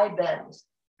side bend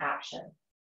action.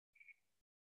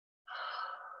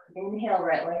 Inhale,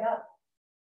 right leg up.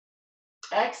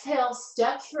 Exhale,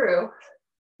 step through,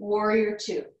 warrior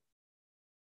two.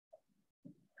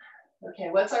 Okay,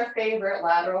 what's our favorite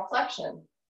lateral flexion?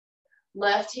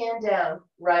 Left hand down,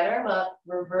 right arm up,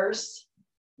 reverse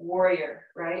warrior,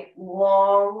 right?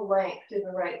 Long length through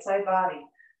the right side body,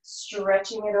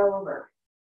 stretching it over.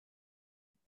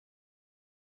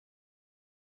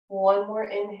 One more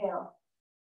inhale.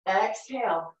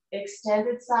 Exhale,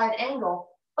 extended side angle,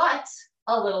 but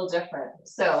a little different.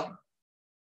 So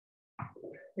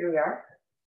here we are.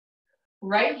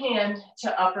 Right hand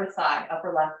to upper thigh,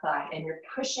 upper left thigh, and you're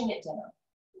pushing it down.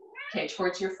 Okay,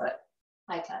 towards your foot.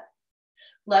 High touch.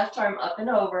 Left arm up and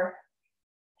over.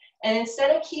 And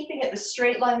instead of keeping it the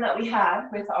straight line that we had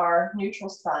with our neutral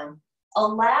spine,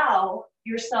 allow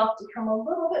yourself to come a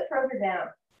little bit further down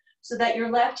so that your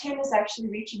left hand is actually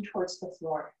reaching towards the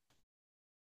floor.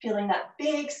 Feeling that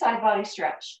big side body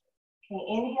stretch. Okay,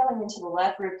 inhaling into the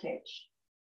left rib cage.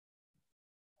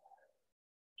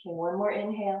 Okay, one more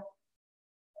inhale.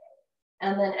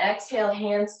 And then exhale,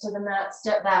 hands to the mat,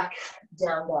 step back,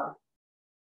 down dog.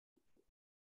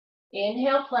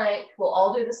 Inhale, plank. We'll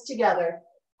all do this together,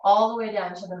 all the way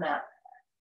down to the mat.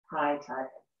 High touch.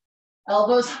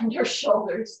 Elbows on your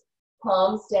shoulders,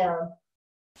 palms down.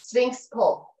 Sphinx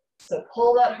pull. So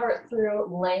pull that heart through,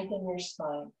 lengthen your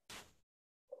spine.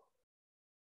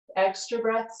 Extra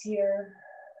breaths here.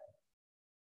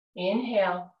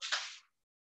 Inhale.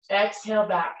 Exhale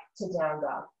back to down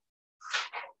dog.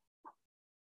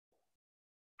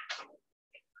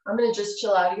 I'm going to just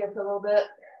chill out here for a little bit.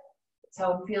 That's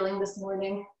how I'm feeling this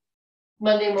morning,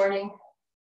 Monday morning.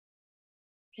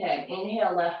 Okay,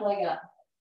 inhale, left leg up.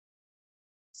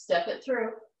 Step it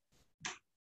through.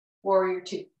 Warrior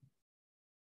two.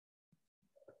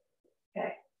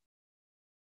 Okay.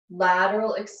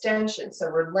 Lateral extension. So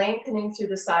we're lengthening through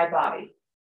the side body.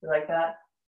 You like that?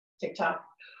 Tick-tock.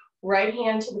 Right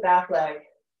hand to the back leg.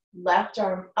 Left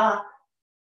arm up,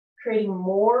 creating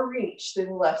more reach through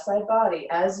the left side body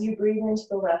as you breathe into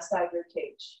the left side rib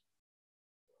cage.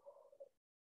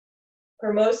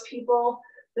 For most people,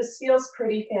 this feels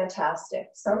pretty fantastic.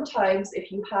 Sometimes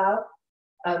if you have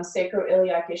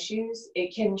sacroiliac issues,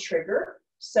 it can trigger.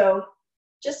 So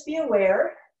just be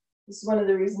aware. This is one of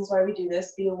the reasons why we do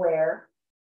this. Be aware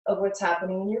of what's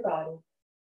happening in your body.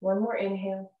 One more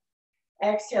inhale.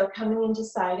 Exhale, coming into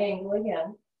side angle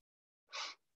again.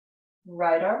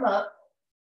 Right arm up.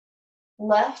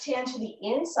 Left hand to the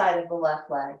inside of the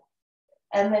left leg.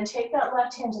 And then take that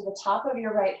left hand to the top of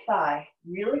your right thigh.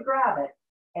 Really grab it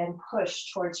and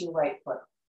push towards your right foot.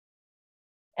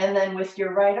 And then with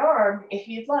your right arm, if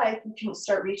you'd like, you can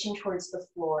start reaching towards the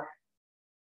floor.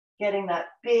 Getting that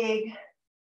big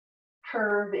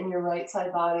curve in your right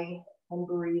side body and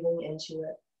breathing into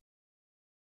it.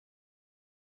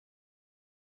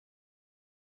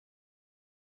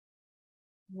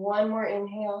 One more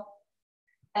inhale.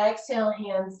 Exhale,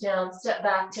 hands down, step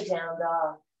back to down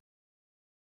dog.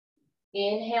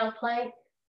 Inhale, plank.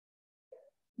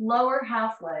 Lower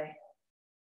half leg.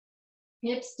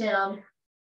 Hips down,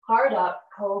 heart up,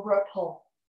 cobra pull.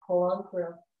 Pull on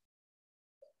through.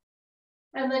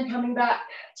 And then coming back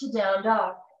to down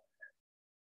dog.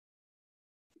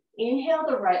 Inhale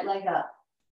the right leg up.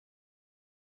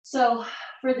 So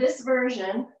for this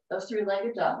version of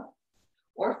three-legged dog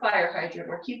or fire hydrant,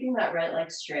 we're keeping that right leg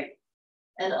straight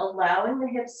and allowing the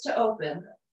hips to open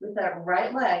with that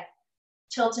right leg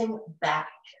tilting back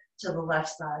to the left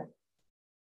side.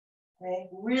 Okay,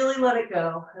 really let it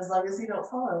go as long as you don't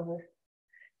fall over.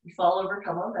 If you fall over,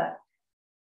 come on back.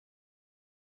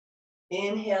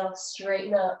 Inhale,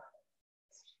 straighten up.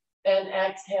 And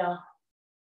exhale,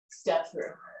 step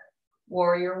through.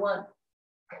 Warrior one.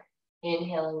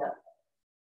 Inhaling up.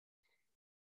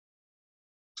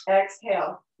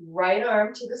 Exhale, right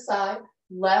arm to the side,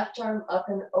 left arm up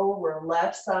and over,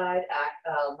 left side,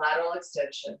 lateral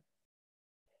extension.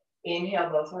 Inhale,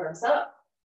 both arms up.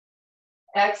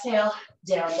 Exhale,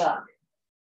 down dog.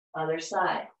 Other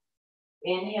side.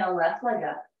 Inhale, left leg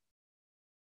up.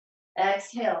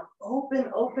 Exhale,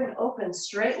 open, open, open,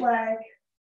 straight leg.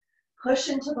 Push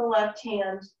into the left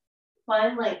hand.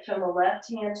 Find length from the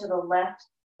left hand to the left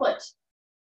foot.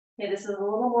 Okay, this is a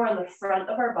little more on the front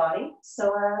of our body,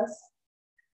 so as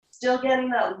still getting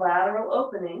that lateral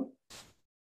opening.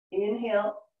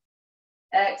 Inhale,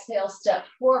 exhale, step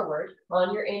forward.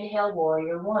 On your inhale,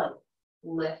 warrior one.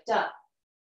 Lift up.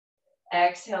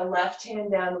 Exhale, left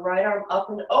hand down, right arm up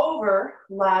and over,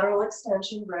 lateral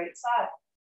extension, right side.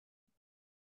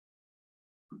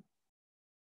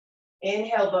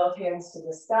 Inhale, both hands to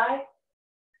the sky.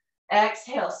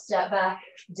 Exhale, step back,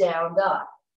 down dog.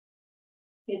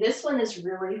 Okay, this one is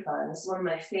really fun. This is one of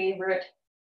my favorite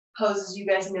poses. You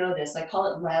guys know this. I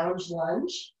call it lounge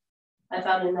lunge. I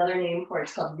found another name for it.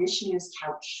 It's called Vishnu's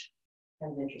couch.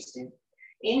 Kind of interesting.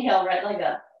 Inhale, right leg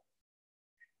up.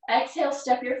 Exhale,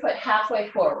 step your foot halfway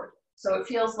forward. So it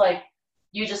feels like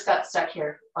you just got stuck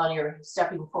here on your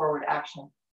stepping forward action.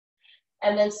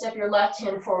 And then step your left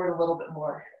hand forward a little bit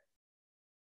more.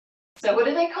 So what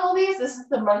do they call these? This is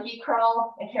the monkey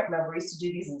crawl. I can't remember. We used to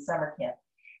do these in summer camp.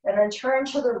 And then turn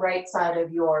to the right side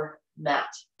of your mat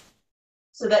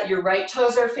so that your right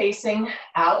toes are facing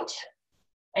out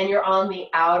and you're on the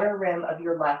outer rim of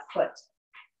your left foot.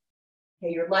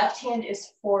 Okay, your left hand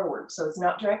is forward, so it's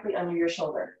not directly under your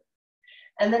shoulder.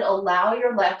 And then allow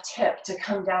your left hip to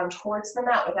come down towards the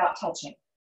mat without touching.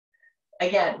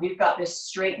 Again, we've got this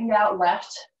straightened out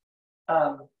left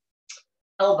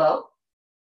elbow.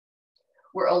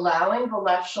 We're allowing the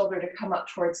left shoulder to come up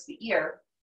towards the ear.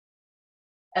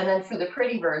 And then for the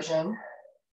pretty version,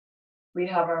 we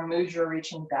have our mudra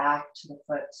reaching back to the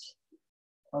foot.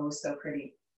 Oh, so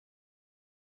pretty.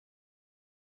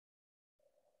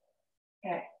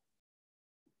 Okay.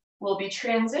 We'll be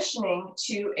transitioning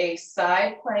to a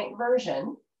side plank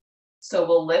version. So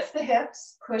we'll lift the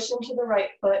hips, push into the right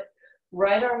foot,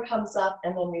 right arm comes up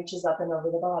and then reaches up and over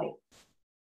the body.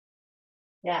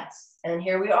 Yes, and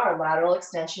here we are, lateral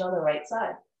extension on the right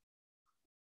side.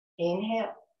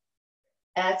 Inhale.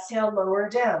 Exhale, lower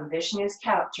down, Vishnu's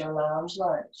couch or lounge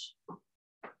lunge.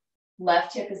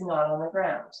 Left hip is not on the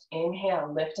ground.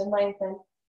 Inhale, lift and lengthen,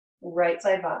 right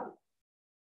side body.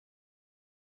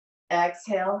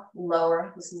 Exhale,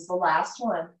 lower. This is the last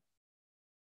one.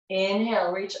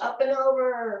 Inhale, reach up and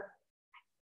over.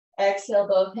 Exhale,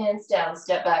 both hands down.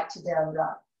 Step back to down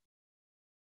dog.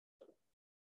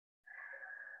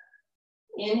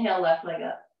 Inhale, left leg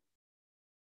up.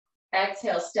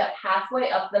 Exhale, step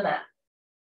halfway up the mat.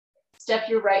 Step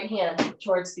your right hand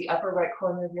towards the upper right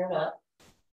corner of your mat.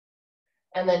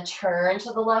 And then turn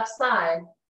to the left side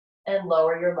and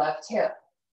lower your left hip.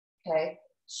 Okay?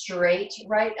 Straight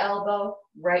right elbow,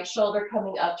 right shoulder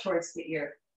coming up towards the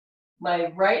ear.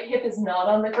 My right hip is not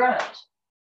on the ground.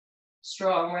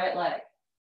 Strong right leg.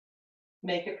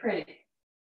 Make it pretty.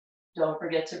 Don't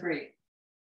forget to breathe.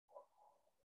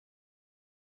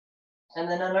 And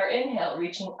then on our inhale,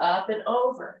 reaching up and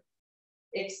over.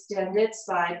 Extended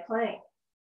side plank.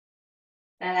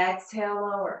 Exhale,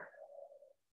 lower.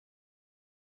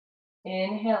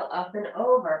 Inhale, up and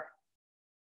over.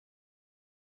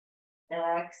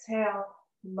 Exhale,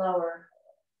 lower.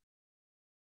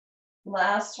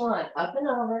 Last one, up and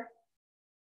over.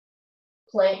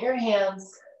 Plant your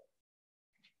hands.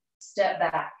 Step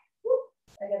back. Woo,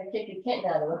 I gotta kick your kitten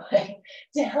out of the way.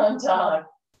 Down dog.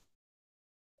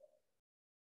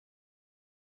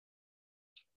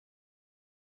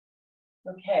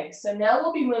 Okay, so now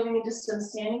we'll be moving into some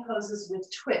standing poses with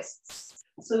twists.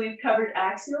 So we've covered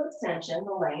axial extension,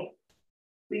 the length.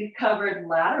 We've covered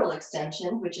lateral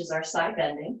extension, which is our side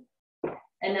bending.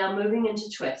 And now moving into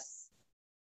twists.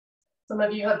 Some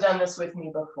of you have done this with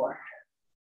me before.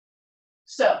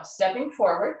 So stepping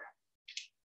forward.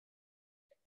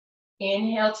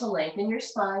 Inhale to lengthen your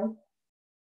spine.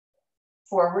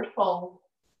 Forward fold.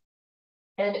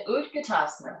 And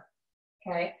Utkatasana,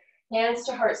 okay? Hands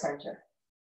to heart center.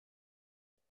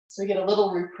 So we get a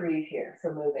little reprieve here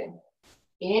for moving.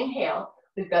 Inhale,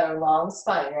 we've got our long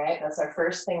spine, right? That's our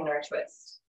first thing in our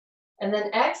twist. And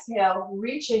then exhale,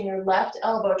 reaching your left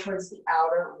elbow towards the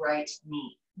outer right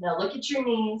knee. Now look at your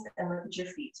knees and look at your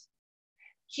feet.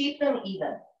 Keep them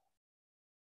even.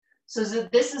 So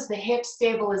this is the hip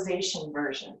stabilization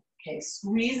version, okay?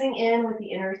 Squeezing in with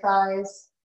the inner thighs,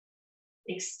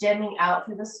 extending out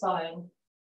through the spine,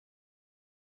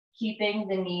 keeping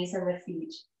the knees and the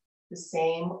feet the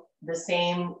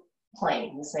same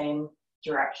plane, the same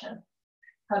direction.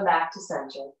 Come back to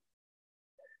center.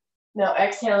 Now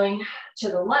exhaling to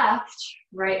the left,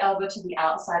 right elbow to the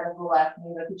outside of the left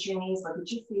knee. Look at your knees, look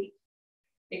at your feet.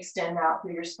 Extend out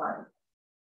through your spine.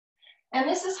 And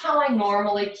this is how I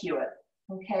normally cue it,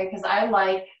 okay? Because I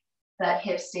like that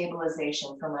hip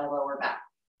stabilization for my lower back.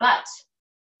 But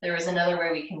there is another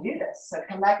way we can do this. So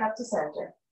come back up to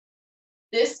center.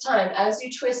 This time, as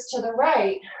you twist to the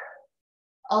right,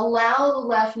 allow the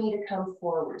left knee to come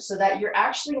forward so that you're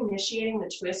actually initiating the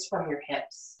twist from your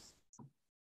hips.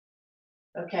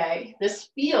 Okay, this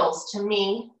feels to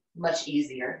me much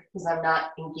easier because I'm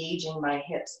not engaging my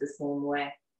hips the same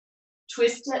way.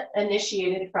 Twist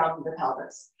initiated from the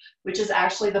pelvis, which is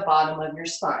actually the bottom of your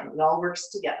spine. It all works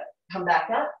together. Come back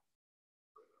up.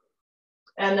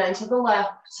 And then to the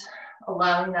left,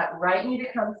 allowing that right knee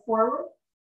to come forward,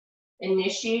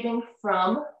 initiating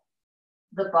from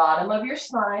the bottom of your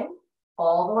spine,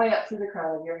 all the way up through the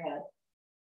crown of your head.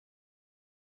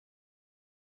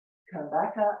 Come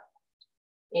back up.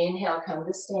 Inhale, come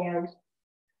to stand.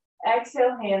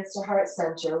 Exhale, hands to heart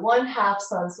center. 1/2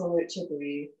 sun salute to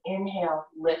breathe. Inhale,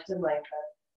 lift and lengthen.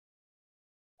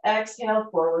 Exhale,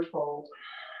 forward fold.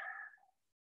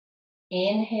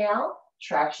 Inhale,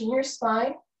 traction your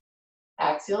spine,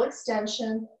 axial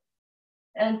extension,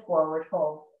 and forward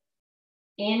fold.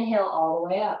 Inhale all the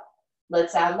way up.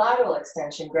 Let's add lateral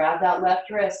extension. Grab that left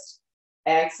wrist.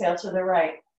 Exhale to the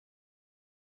right.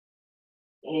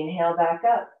 Inhale back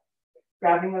up.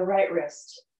 Grabbing the right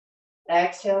wrist.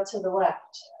 Exhale to the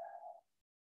left.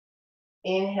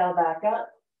 Inhale back up.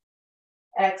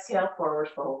 Exhale, forward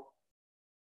fold.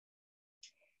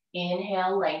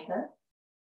 Inhale, lengthen.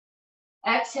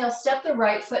 Exhale, step the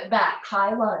right foot back,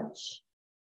 high lunge.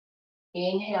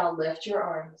 Inhale, lift your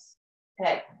arms.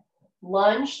 Okay,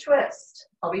 lunge twist.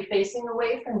 I'll be facing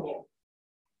away from you.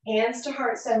 Hands to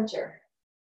heart center.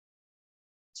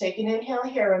 Take an inhale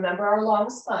here. Remember our long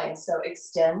spine, so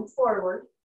extend forward.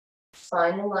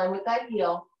 Spine in line with that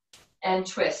heel, and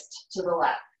twist to the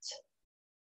left.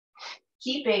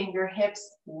 Keeping your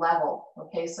hips level,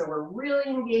 okay? So we're really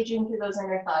engaging through those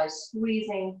inner thighs,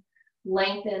 squeezing,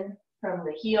 lengthen from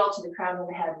the heel to the crown of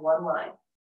the head, one line.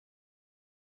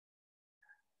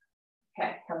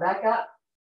 Okay, come back up.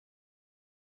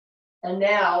 And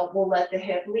now we'll let the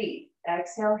hip lead.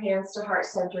 Exhale, hands to heart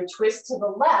center, twist to the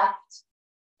left,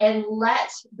 and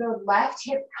let the left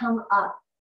hip come up.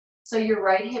 So your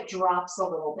right hip drops a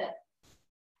little bit.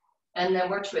 And then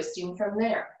we're twisting from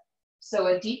there. So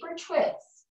a deeper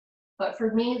twist, but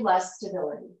for me, less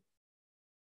stability.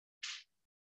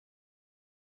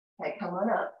 Okay, come on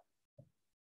up.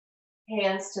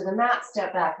 Hands to the mat,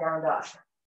 step back, down dog.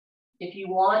 If you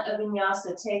want a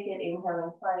vinyasa, take it, inhale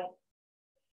and plank.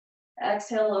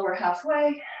 Exhale, lower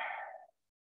halfway.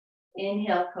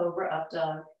 Inhale, cobra, up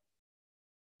dog.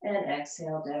 And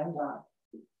exhale, down dog.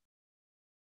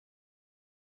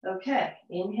 Okay,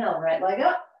 inhale, right leg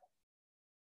up.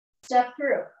 Step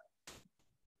through.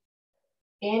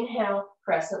 Inhale,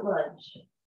 crescent lunge.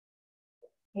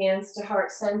 Hands to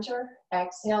heart center.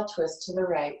 Exhale, twist to the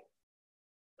right.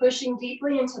 Pushing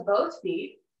deeply into both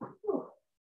feet.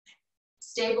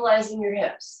 Stabilizing your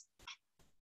hips.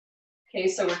 Okay,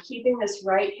 so we're keeping this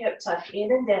right hip tucked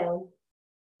in and down.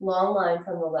 Long line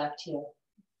from the left heel.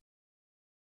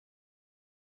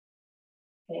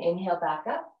 Okay, inhale, back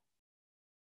up.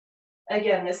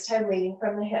 Again, this time leading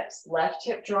from the hips. Left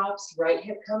hip drops, right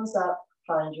hip comes up.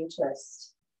 Find your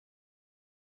twist.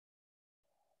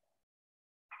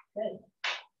 Good.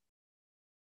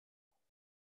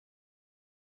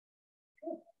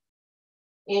 Good.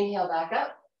 Inhale, back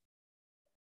up.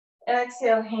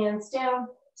 Exhale, hands down.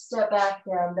 Step back,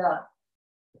 down dog.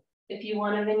 If you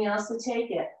want a vinyasa,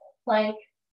 take it. Plank,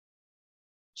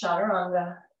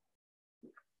 chaturanga,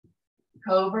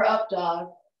 cobra, up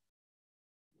dog,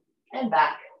 and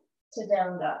back to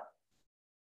down dog.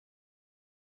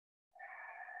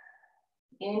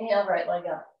 Inhale, right leg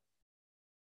up.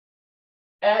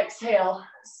 Exhale,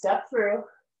 step through,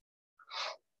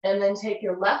 and then take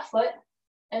your left foot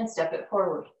and step it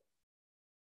forward.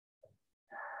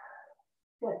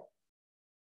 Good.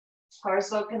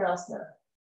 Parsvottanasana.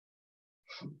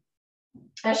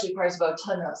 Actually,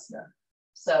 Parsvottanasana.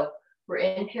 So we're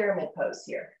in pyramid pose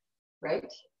here,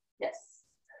 right? Yes.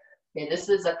 Okay, this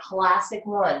is a classic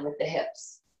one with the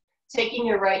hips. Taking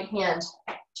your right hand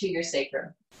to your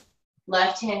sacrum.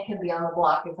 Left hand can be on the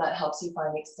block if that helps you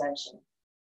find extension.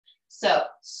 So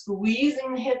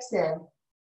squeezing the hips in,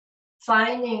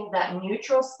 finding that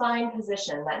neutral spine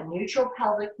position, that neutral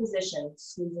pelvic position,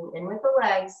 squeezing in with the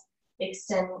legs,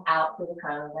 extending out through the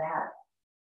crown of the head.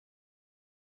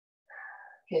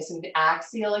 Okay, so the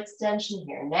axial extension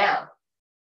here. Now,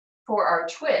 for our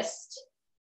twist,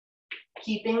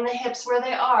 keeping the hips where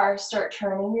they are, start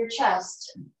turning your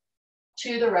chest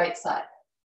to the right side.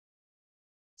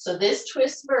 So this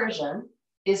twist version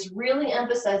is really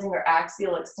emphasizing our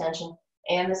axial extension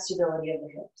and the stability of the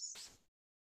hips.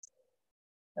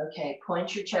 Okay,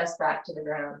 point your chest back to the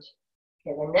ground.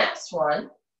 Okay, the next one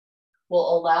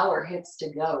will allow our hips to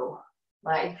go.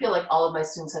 I feel like all of my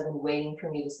students have been waiting for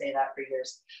me to say that for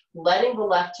years. Letting the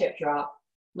left hip drop,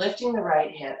 lifting the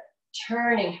right hip,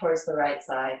 turning towards the right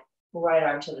side, right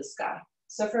arm to the sky.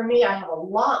 So for me, I have a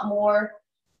lot more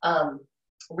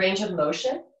range of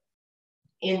motion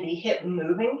in the hip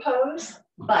moving pose,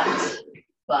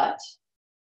 but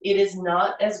it is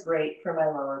not as great for my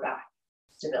lower back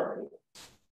stability.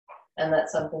 And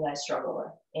that's something I struggle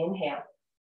with. Inhale.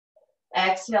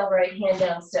 Exhale, right hand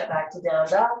down, step back to down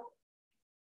dog.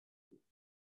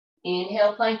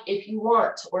 Inhale, plank if you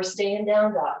want, or stay in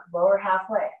down dog, lower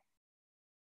halfway.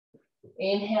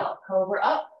 Inhale, cobra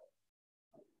up,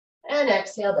 and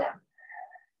exhale down.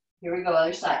 Here we go,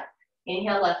 other side.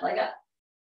 Inhale, left leg up.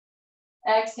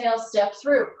 Exhale, step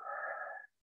through.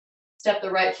 Step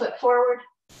the right foot forward,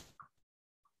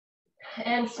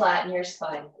 and flatten your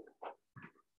spine.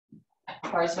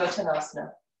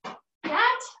 Parsvottanasana.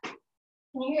 Cat?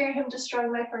 Can you hear him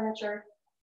destroying my furniture?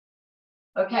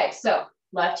 Okay, so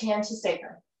left hand to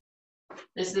sacrum.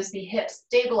 This is the hip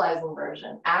stabilizing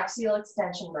version, axial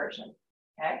extension version,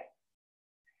 okay?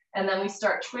 And then we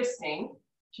start twisting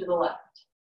to the left.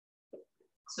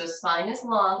 So spine is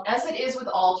long, as it is with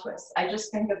all twists. I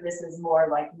just think of this as more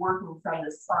like working from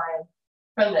the spine,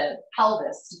 from the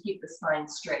pelvis to keep the spine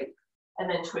straight, and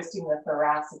then twisting the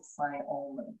thoracic spine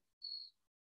only.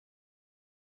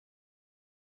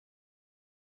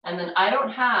 And then I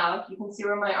don't have, you can see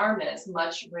where my arm is,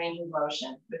 much range of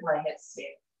motion with my hips stable.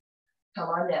 Come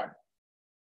on down.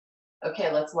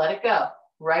 Okay, let's let it go.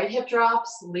 Right hip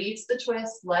drops, leads the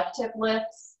twist, left hip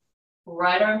lifts,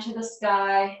 right arm to the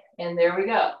sky, and there we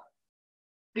go.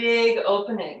 Big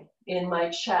opening in my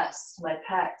chest, my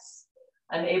pecs.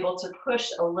 I'm able to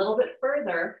push a little bit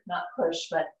further, not push,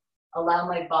 but allow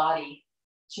my body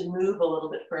to move a little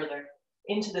bit further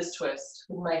into this twist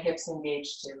with my hips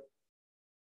engaged too.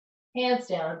 Hands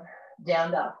down,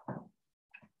 down dog.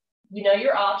 You know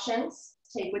your options.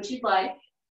 Take what you'd like.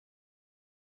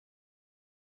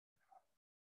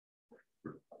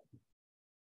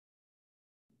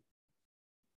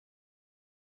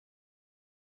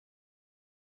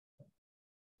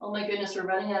 Oh my goodness, we're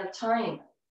running out of time.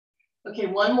 Okay,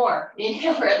 one more.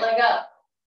 Inhale, right leg up.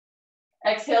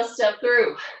 Exhale, step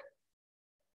through.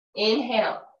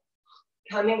 Inhale,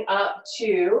 coming up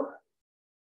to,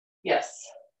 yes,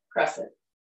 crescent.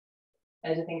 I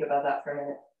had to think about that for a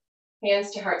minute.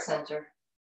 Hands to heart center.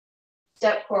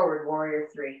 Step forward, warrior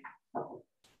three.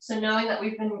 So knowing that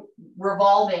we've been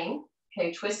revolving,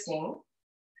 okay, twisting,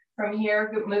 from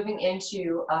here, moving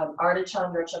into Ardha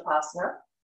Chandra Chapasana.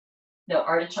 No,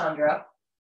 Ardha Chandra.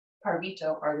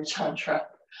 Parvito Ardha Chandra.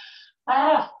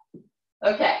 Ah,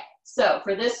 okay, so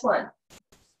for this one,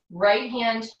 right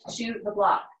hand to the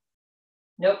block.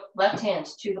 Nope, left hand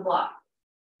to the block.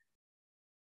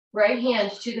 Right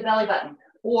hand to the belly button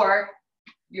or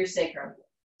your sacrum.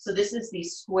 So this is the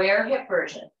square hip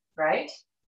version, right?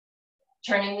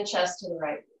 Turning the chest to the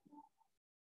right.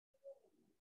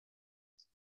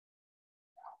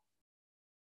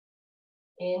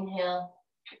 Inhale,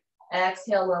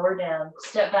 exhale, lower down,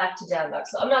 step back to down dog.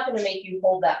 So I'm not going to make you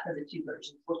hold that for the two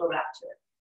versions. We'll go back to it.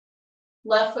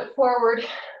 Left foot forward,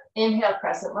 inhale,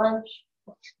 crescent lunge.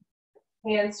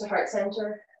 Hands to heart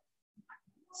center.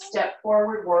 Step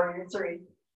forward, warrior three.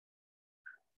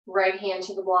 Right hand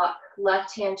to the block,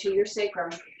 left hand to your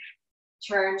sacrum.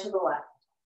 Turn to the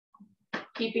left.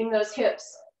 Keeping those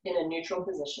hips in a neutral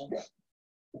position.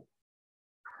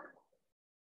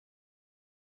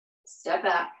 Step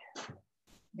back,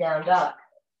 down dog.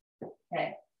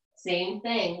 Okay, same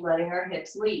thing, letting our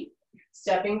hips lead.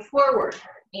 Stepping forward,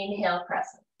 inhale,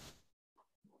 crescent.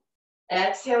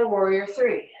 Exhale, warrior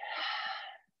three.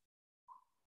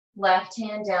 Left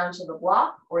hand down to the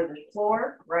block or the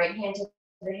floor, right hand to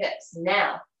the hips.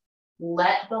 Now,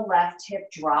 let the left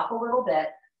hip drop a little bit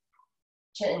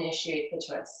to initiate the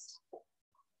twist.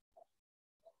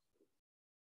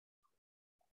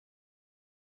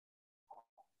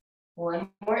 One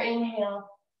more inhale.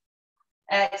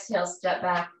 Exhale, step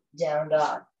back, down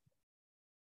dog.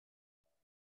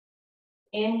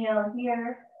 Inhale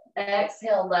here.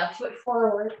 Exhale, left foot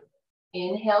forward.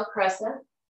 Inhale, crescent.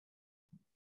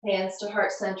 Hands to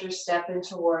heart center, step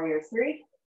into warrior three.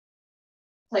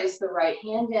 Place the right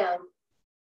hand down.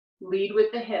 Lead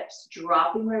with the hips,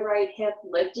 dropping the right hip,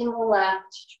 lifting the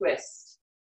left, twist.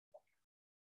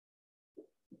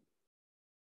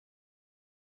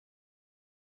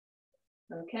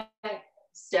 Okay,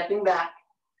 stepping back,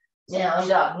 down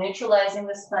dog, neutralizing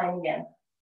the spine again.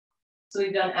 So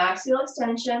we've done axial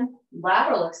extension,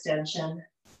 lateral extension,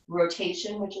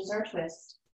 rotation, which is our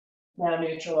twist. Now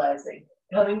neutralizing,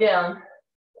 coming down.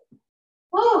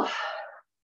 Whew.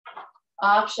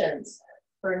 Options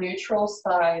for neutral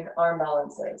spine arm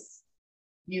balances.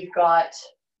 You've got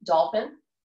dolphin,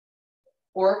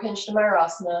 or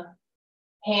Pinchamayurasana,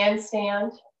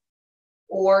 handstand,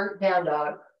 or down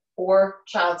dog, or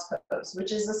child's pose,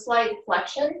 which is a slight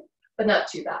flexion, but not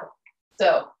too bad.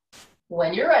 So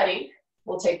when you're ready,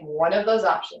 we'll take one of those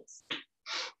options.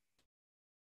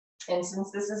 And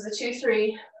since this is a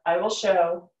 2-3, I will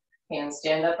show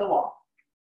handstand up the wall.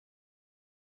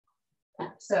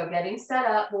 So getting set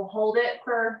up, we'll hold it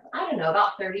for, I don't know,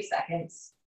 about 30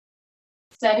 seconds.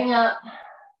 Setting up.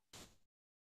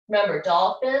 Remember,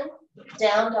 dolphin,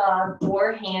 down dog,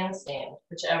 or handstand,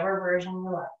 whichever version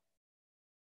you like.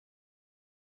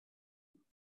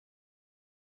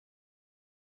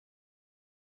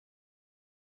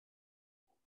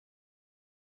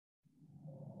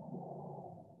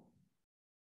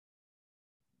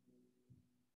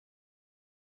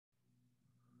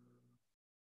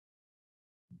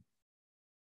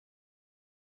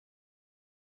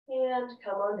 And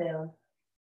come on down.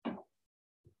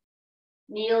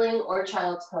 Kneeling or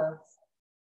child's pose.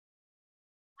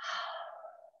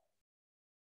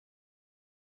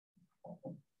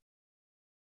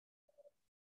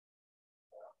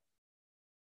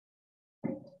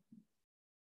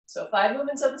 So 5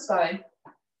 movements of the spine.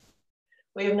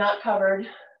 We have not covered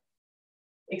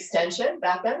extension,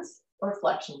 back bends, or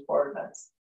flexion, forward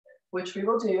bends, which we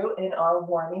will do in our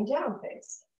warming down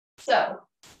phase. So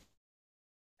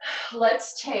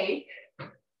let's take,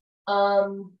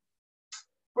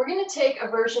 we're gonna take a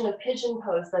version of pigeon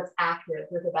pose that's active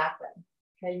with a back bend.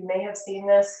 Okay, you may have seen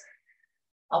this.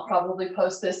 I'll probably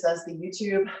post this as the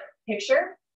YouTube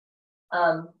picture,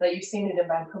 but you've seen it in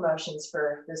my promotions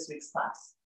for this week's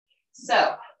class.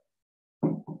 So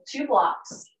 2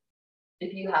 blocks,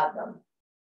 if you have them.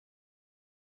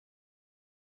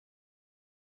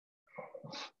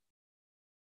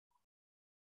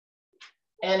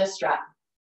 And a strap.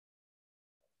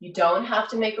 You don't have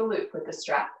to make a loop with the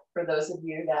strap for those of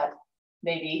you that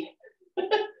maybe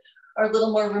are a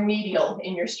little more remedial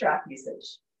in your strap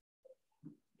usage.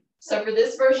 So for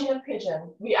this version of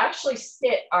pigeon, we actually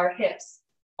sit our hips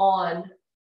on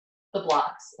the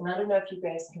blocks. And I don't know if you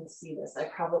guys can see this. I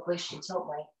probably should tilt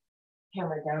my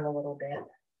camera down a little bit.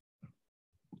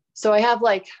 So I have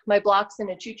like my blocks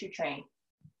in a choo-choo train.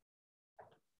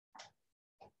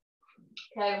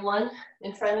 Okay, one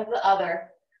in front of the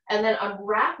other. And then I'm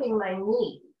wrapping my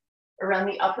knee around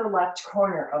the upper left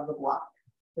corner of the block,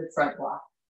 the front block.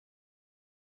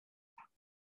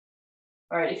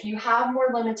 All right, if you have more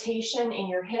limitation in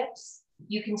your hips,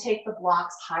 you can take the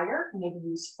blocks higher, maybe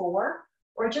use 4,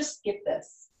 or just skip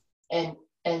this and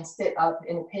sit up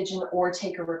in a pigeon or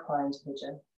take a reclined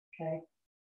pigeon, okay?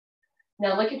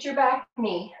 Now look at your back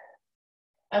knee,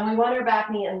 and we want our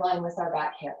back knee in line with our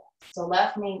back hip. So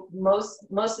left knee, most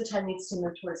of the time needs to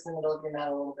move towards the middle of your mat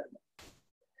a little bit more.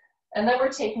 And then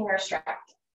we're taking our strap,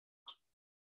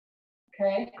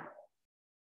 okay?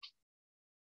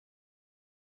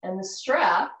 And the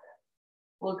strap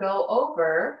will go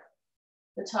over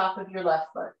the top of your left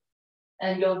foot.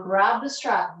 And you'll grab the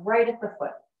strap right at the foot.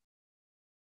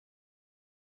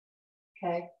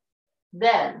 Okay?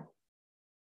 Then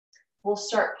we'll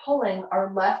start pulling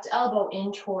our left elbow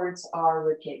in towards our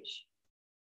ribcage.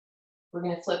 We're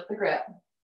going to flip the grip.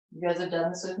 You guys have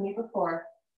done this with me before.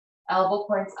 Elbow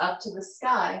points up to the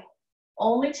sky.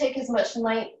 Only take as much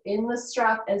length in the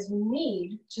strap as you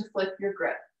need to flip your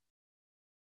grip.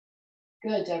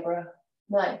 Good, Deborah.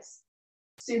 Nice.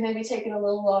 So maybe take it a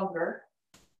little longer.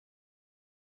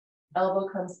 Elbow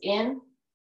comes in,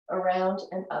 around,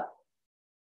 and up.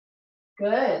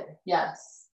 Good,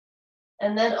 yes.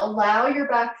 And then allow your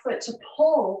back foot to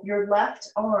pull your left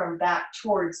arm back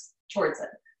towards it.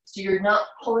 So you're not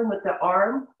pulling with the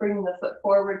arm, bringing the foot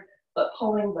forward, but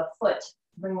pulling the foot,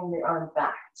 bringing the arm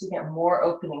back to get more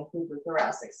opening through the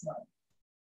thoracic spine.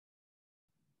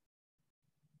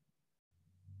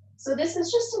 So this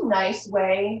is just a nice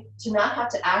way to not have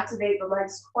to activate the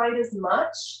legs quite as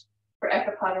much for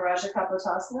Ekapada Raja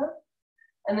Kapotasana.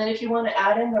 And then if you want to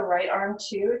add in the right arm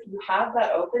too, if you have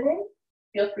that opening,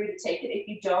 feel free to take it. If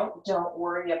you don't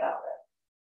worry about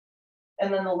it.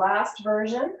 And then the last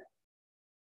version,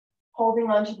 holding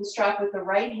onto the strap with the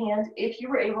right hand, if you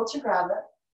were able to grab it.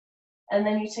 And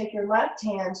then you take your left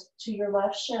hand to your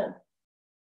left shin.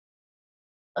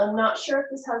 I'm not sure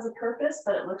if this has a purpose,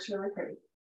 but it looks really pretty.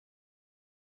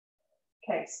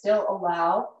 Okay, still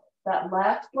allow that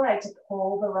left leg to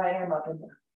pull the right arm up and down.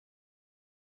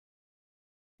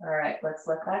 All right, let's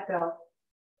let that go.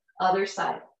 Other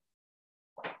side.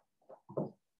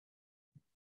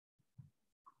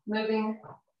 Moving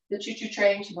the choo-choo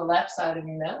train to the left side of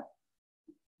your mat.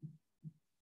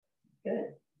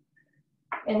 Good.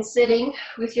 And sitting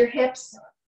with your hips,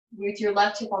 with your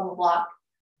left hip on the block,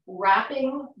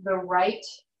 wrapping the right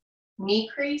knee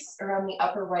crease around the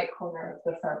upper right corner of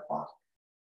the front block.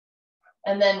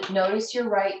 And then notice your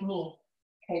right knee.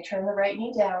 Okay, turn the right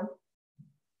knee down.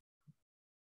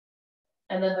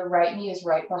 And then the right knee is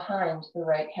right behind the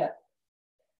right hip.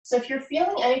 So if you're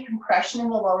feeling any compression in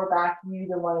the lower back, you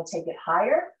either want to take it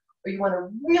higher or you want to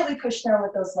really push down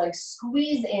with those legs,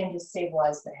 squeeze in to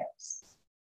stabilize the hips.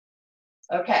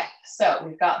 Okay, so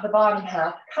we've got the bottom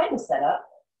half kind of set up.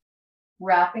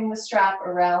 Wrapping the strap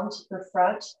around the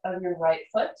front of your right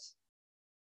foot.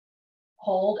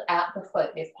 Hold at the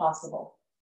foot if possible.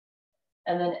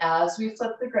 And then as we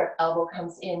flip the grip, elbow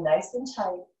comes in nice and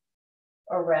tight,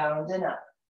 around and up.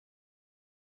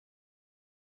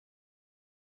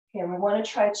 Okay, and we want to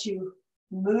try to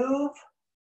move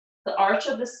the arch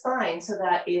of the spine so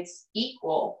that it's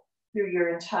equal through your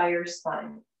entire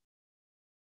spine.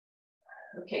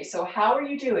 Okay, so how are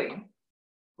you doing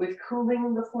with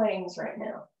cooling the flames right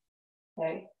now?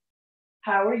 Okay,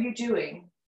 how are you doing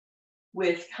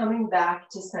with coming back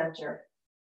to center?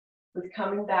 With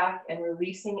coming back and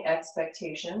releasing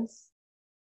expectations,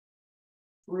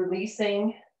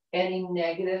 releasing any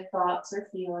negative thoughts or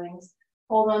feelings.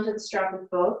 Hold on to the strap with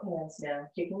both hands now,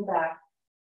 kicking back.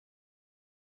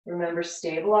 Remember,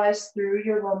 stabilize through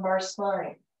your lumbar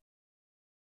spine.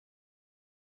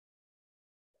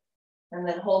 And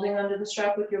then holding onto the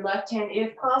strap with your left hand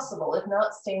if possible. If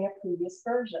not, stay in a previous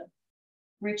version.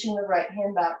 Reaching the right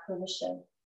hand back for the shin.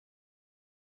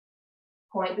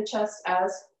 Point the chest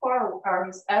as forward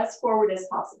as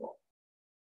possible.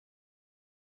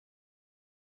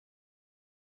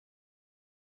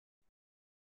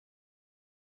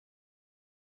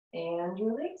 And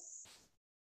release.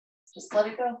 Just let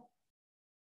it go.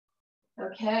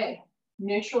 Okay,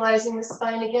 neutralizing the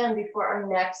spine again before our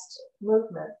next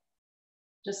movement.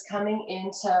 Just coming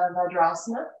into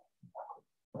Vajrasana.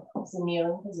 It's a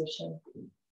kneeling position.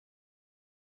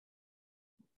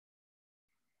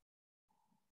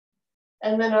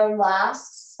 And then our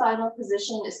last final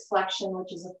position is flexion,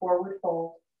 which is a forward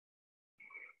fold.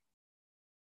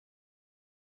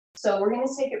 So we're going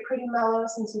to take it pretty mellow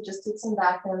since we just did some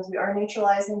back bends. We are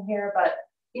neutralizing here, but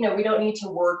you know, we don't need to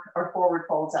work our forward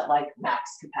folds at like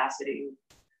max capacity.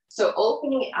 So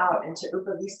opening out into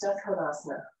Upavista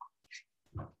Konasana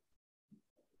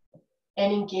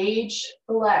and engage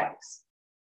the legs.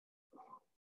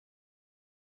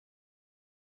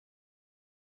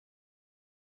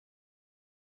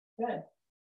 Good.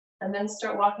 And then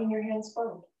start walking your hands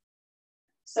forward.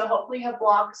 So hopefully you have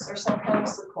blocks or some kind of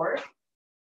support.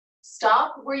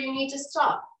 Stop where you need to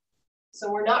stop.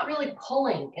 So we're not really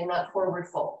pulling in that forward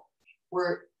fold.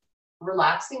 We're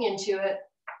relaxing into it.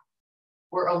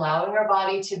 We're allowing our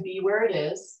body to be where it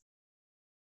is.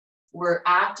 We're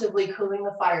actively cooling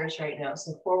the fires right now.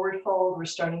 So forward fold, we're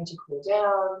starting to cool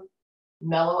down,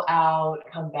 mellow out,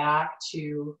 come back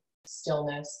to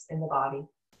stillness in the body.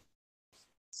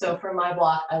 So for my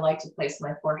block, I like to place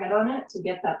my forehead on it to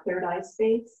get that third eye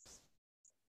space.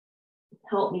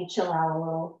 Help me chill out a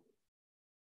little.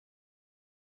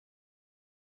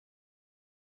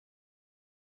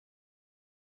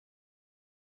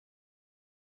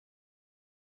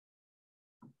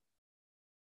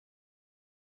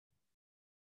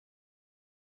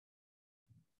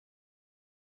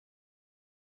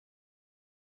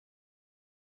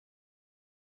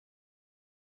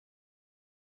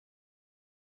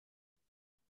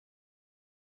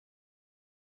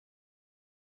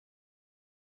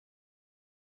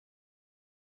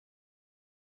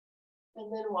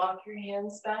 And then walk your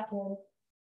hands back in.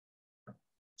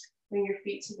 Bring your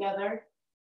feet together.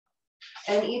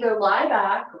 And either lie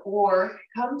back or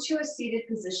come to a seated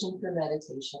position for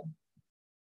meditation.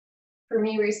 For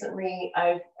me recently,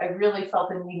 I've really felt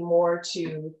the need more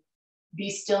to be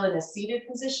still in a seated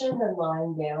position than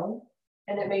lying down.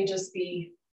 And it may just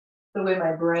be the way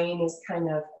my brain is kind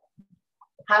of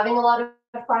having a lot of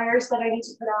fires that I need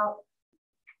to put out.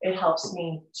 It helps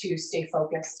me to stay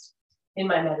focused in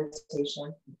my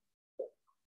meditation.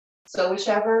 So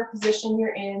whichever position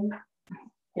you're in,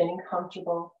 getting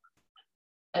comfortable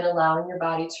and allowing your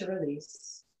body to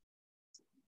release.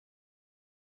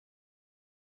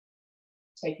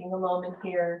 Taking a moment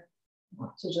here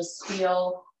to just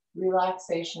feel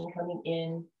relaxation coming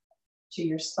in to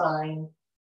your spine,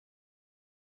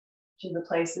 to the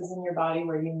places in your body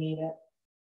where you need it.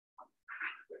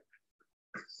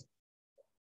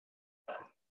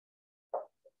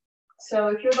 So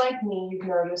if you're like me, you've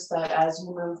noticed that as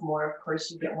you move more, of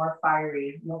course, you get more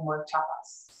fiery, more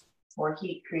tapas, more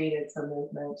heat created from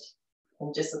movement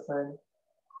and discipline.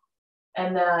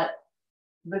 And that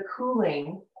the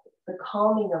cooling, the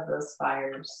calming of those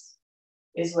fires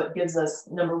is what gives us,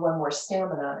 number one, more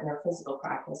stamina in our physical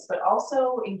practice, but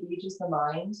also engages the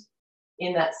mind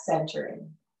in that centering.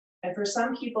 And for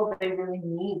some people, they really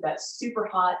need that super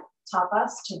hot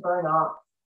tapas to burn off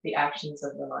the actions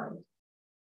of the mind.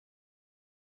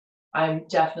 I'm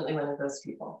definitely one of those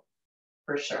people,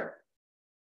 for sure.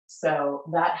 So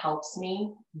that helps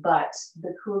me, but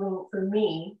the cooling, for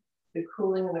me, the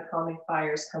cooling and the calming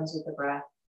fires comes with the breath,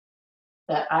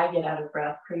 that I get out of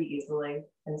breath pretty easily.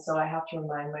 And so I have to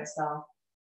remind myself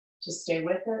to stay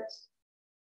with it,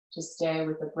 to stay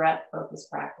with the breath focused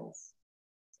practice.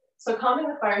 So calming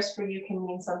the fires for you can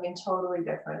mean something totally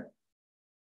different.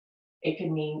 It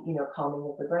could mean, calming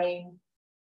of the brain,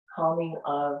 calming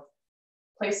of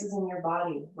places in your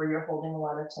body where you're holding a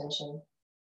lot of tension.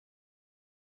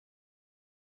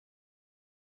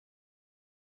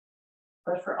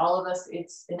 But for all of us,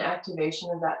 it's an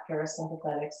activation of that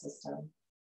parasympathetic system,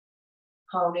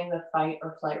 calming the fight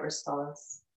or flight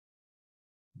response,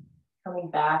 coming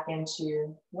back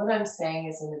into what I'm saying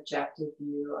is an objective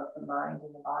view of the mind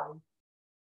and the body.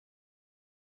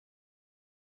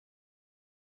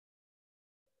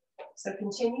 So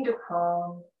continue to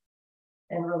calm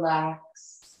and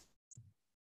relax.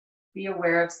 Be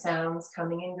aware of sounds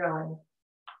coming and going.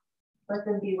 Let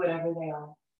them be whatever they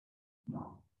are.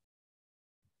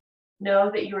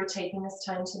 Know that you are taking this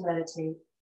time to meditate.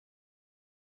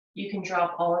 You can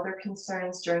drop all other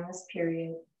concerns during this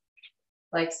period,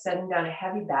 like setting down a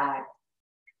heavy bag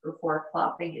before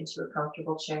plopping into a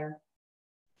comfortable chair.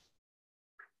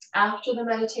 After the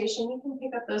meditation, you can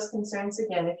pick up those concerns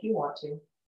again if you want to.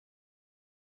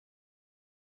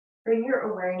 Bring your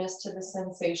awareness to the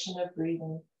sensation of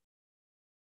breathing.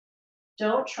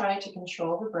 Don't try to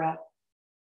control the breath.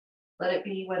 Let it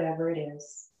be whatever it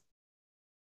is.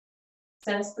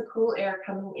 Sense the cool air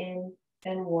coming in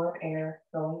and warm air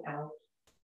going out.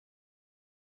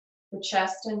 The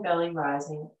chest and belly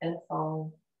rising and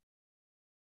falling.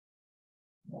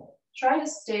 Try to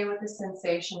stay with the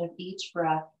sensation of each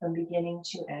breath from beginning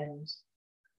to end.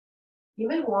 You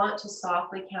may want to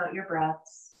softly count your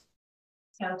breaths.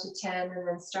 Count to 10 and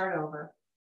then start over.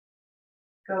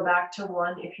 Go back to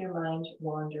 1 if your mind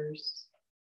wanders,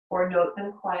 or note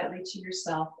them quietly to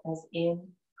yourself as in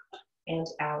and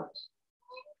out.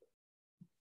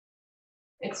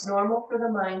 It's normal for the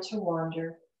mind to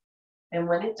wander, and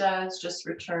when it does, just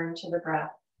return to the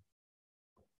breath.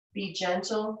 Be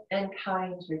gentle and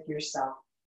kind with yourself.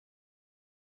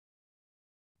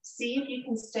 See if you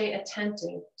can stay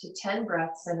attentive to 10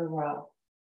 breaths in a row.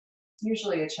 It's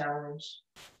usually a challenge.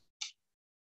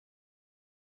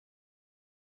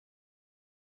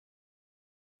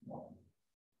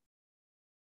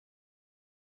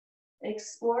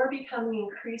 Explore becoming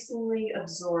increasingly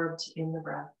absorbed in the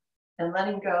breath and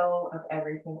letting go of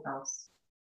everything else.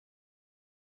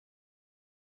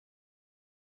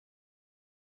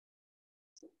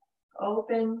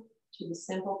 Open to the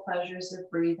simple pleasures of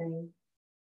breathing,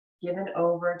 given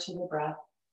over to the breath.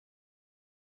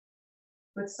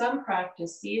 With some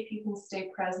practice, see if you can stay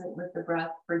present with the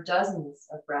breath for dozens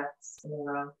of breaths in a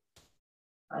row.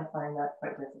 I find that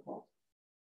quite difficult.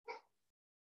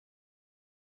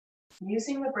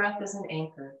 Using the breath as an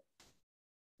anchor,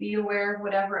 be aware of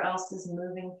whatever else is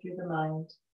moving through the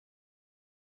mind.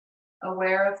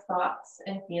 Aware of thoughts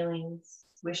and feelings,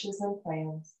 wishes and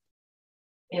plans,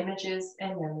 images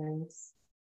and memories,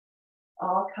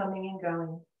 all coming and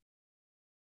going.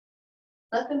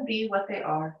 Let them be what they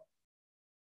are.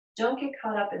 Don't get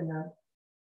caught up in them.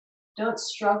 Don't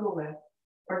struggle with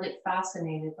or get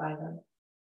fascinated by them.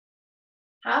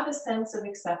 Have a sense of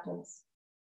acceptance,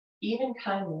 even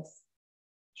kindness,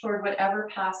 toward whatever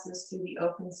passes through the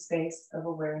open space of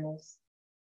awareness.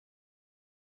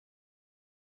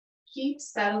 Keep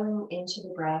settling into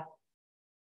the breath,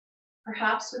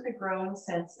 perhaps with a growing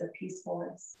sense of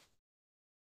peacefulness.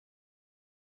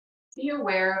 Be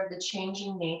aware of the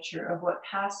changing nature of what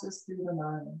passes through the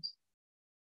mind.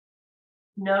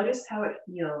 Notice how it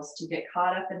feels to get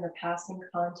caught up in the passing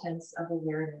contents of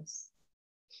awareness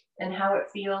and how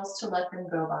it feels to let them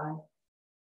go by.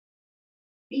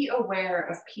 Be aware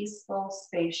of peaceful,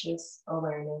 spacious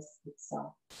awareness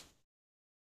itself.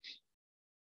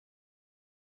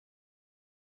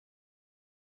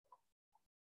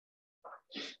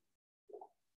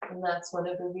 And that's one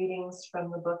of the readings from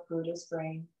the book Buddha's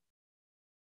Brain.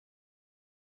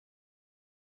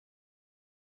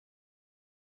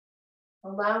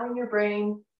 Allowing your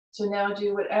brain to now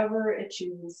do whatever it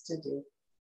chooses to do.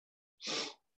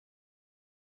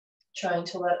 Trying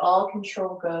to let all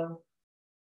control go.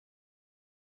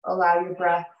 Allow your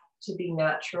breath to be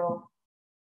natural.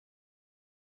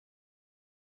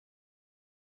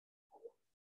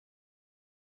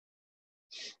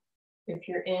 If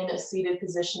you're in a seated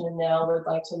position and now would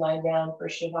like to lie down for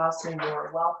Shavasana, you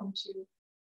are welcome to.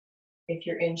 If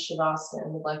you're in Shavasana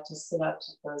and would like to sit up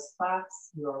to close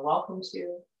class, you are welcome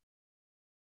to.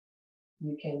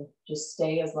 You can just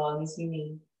stay as long as you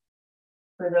need.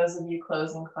 For those of you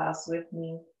closing class with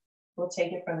me, we'll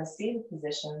take it from a seated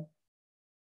position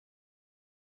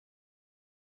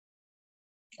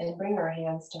and bring our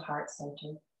hands to heart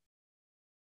center.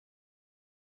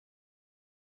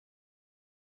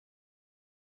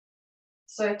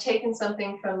 So I've taken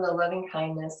something from the loving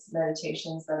kindness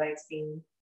meditations that I've seen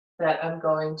that I'm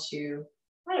going to,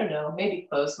 I don't know, maybe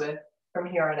close with from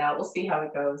here on out. We'll see how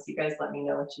it goes. You guys let me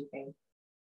know what you think.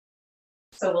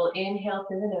 So we'll inhale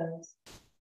through the nose.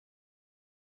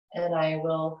 And I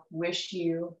will wish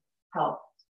you health.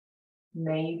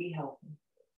 May you be healthy.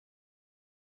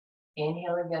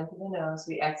 Inhale again through the nose.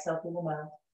 We exhale through the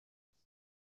mouth.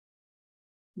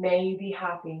 May you be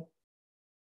happy.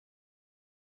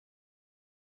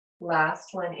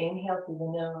 Last one, inhale through the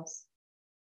nose.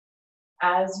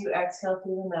 As you exhale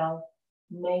through the mouth,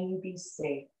 may you be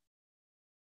safe.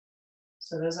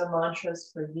 So those are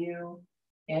mantras for you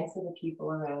and for the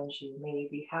people around you. May you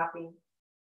be happy.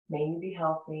 May you be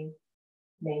healthy.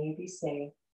 May you be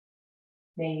safe.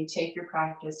 May you take your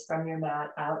practice from your mat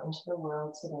out into the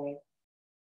world today.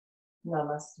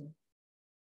 Namaste.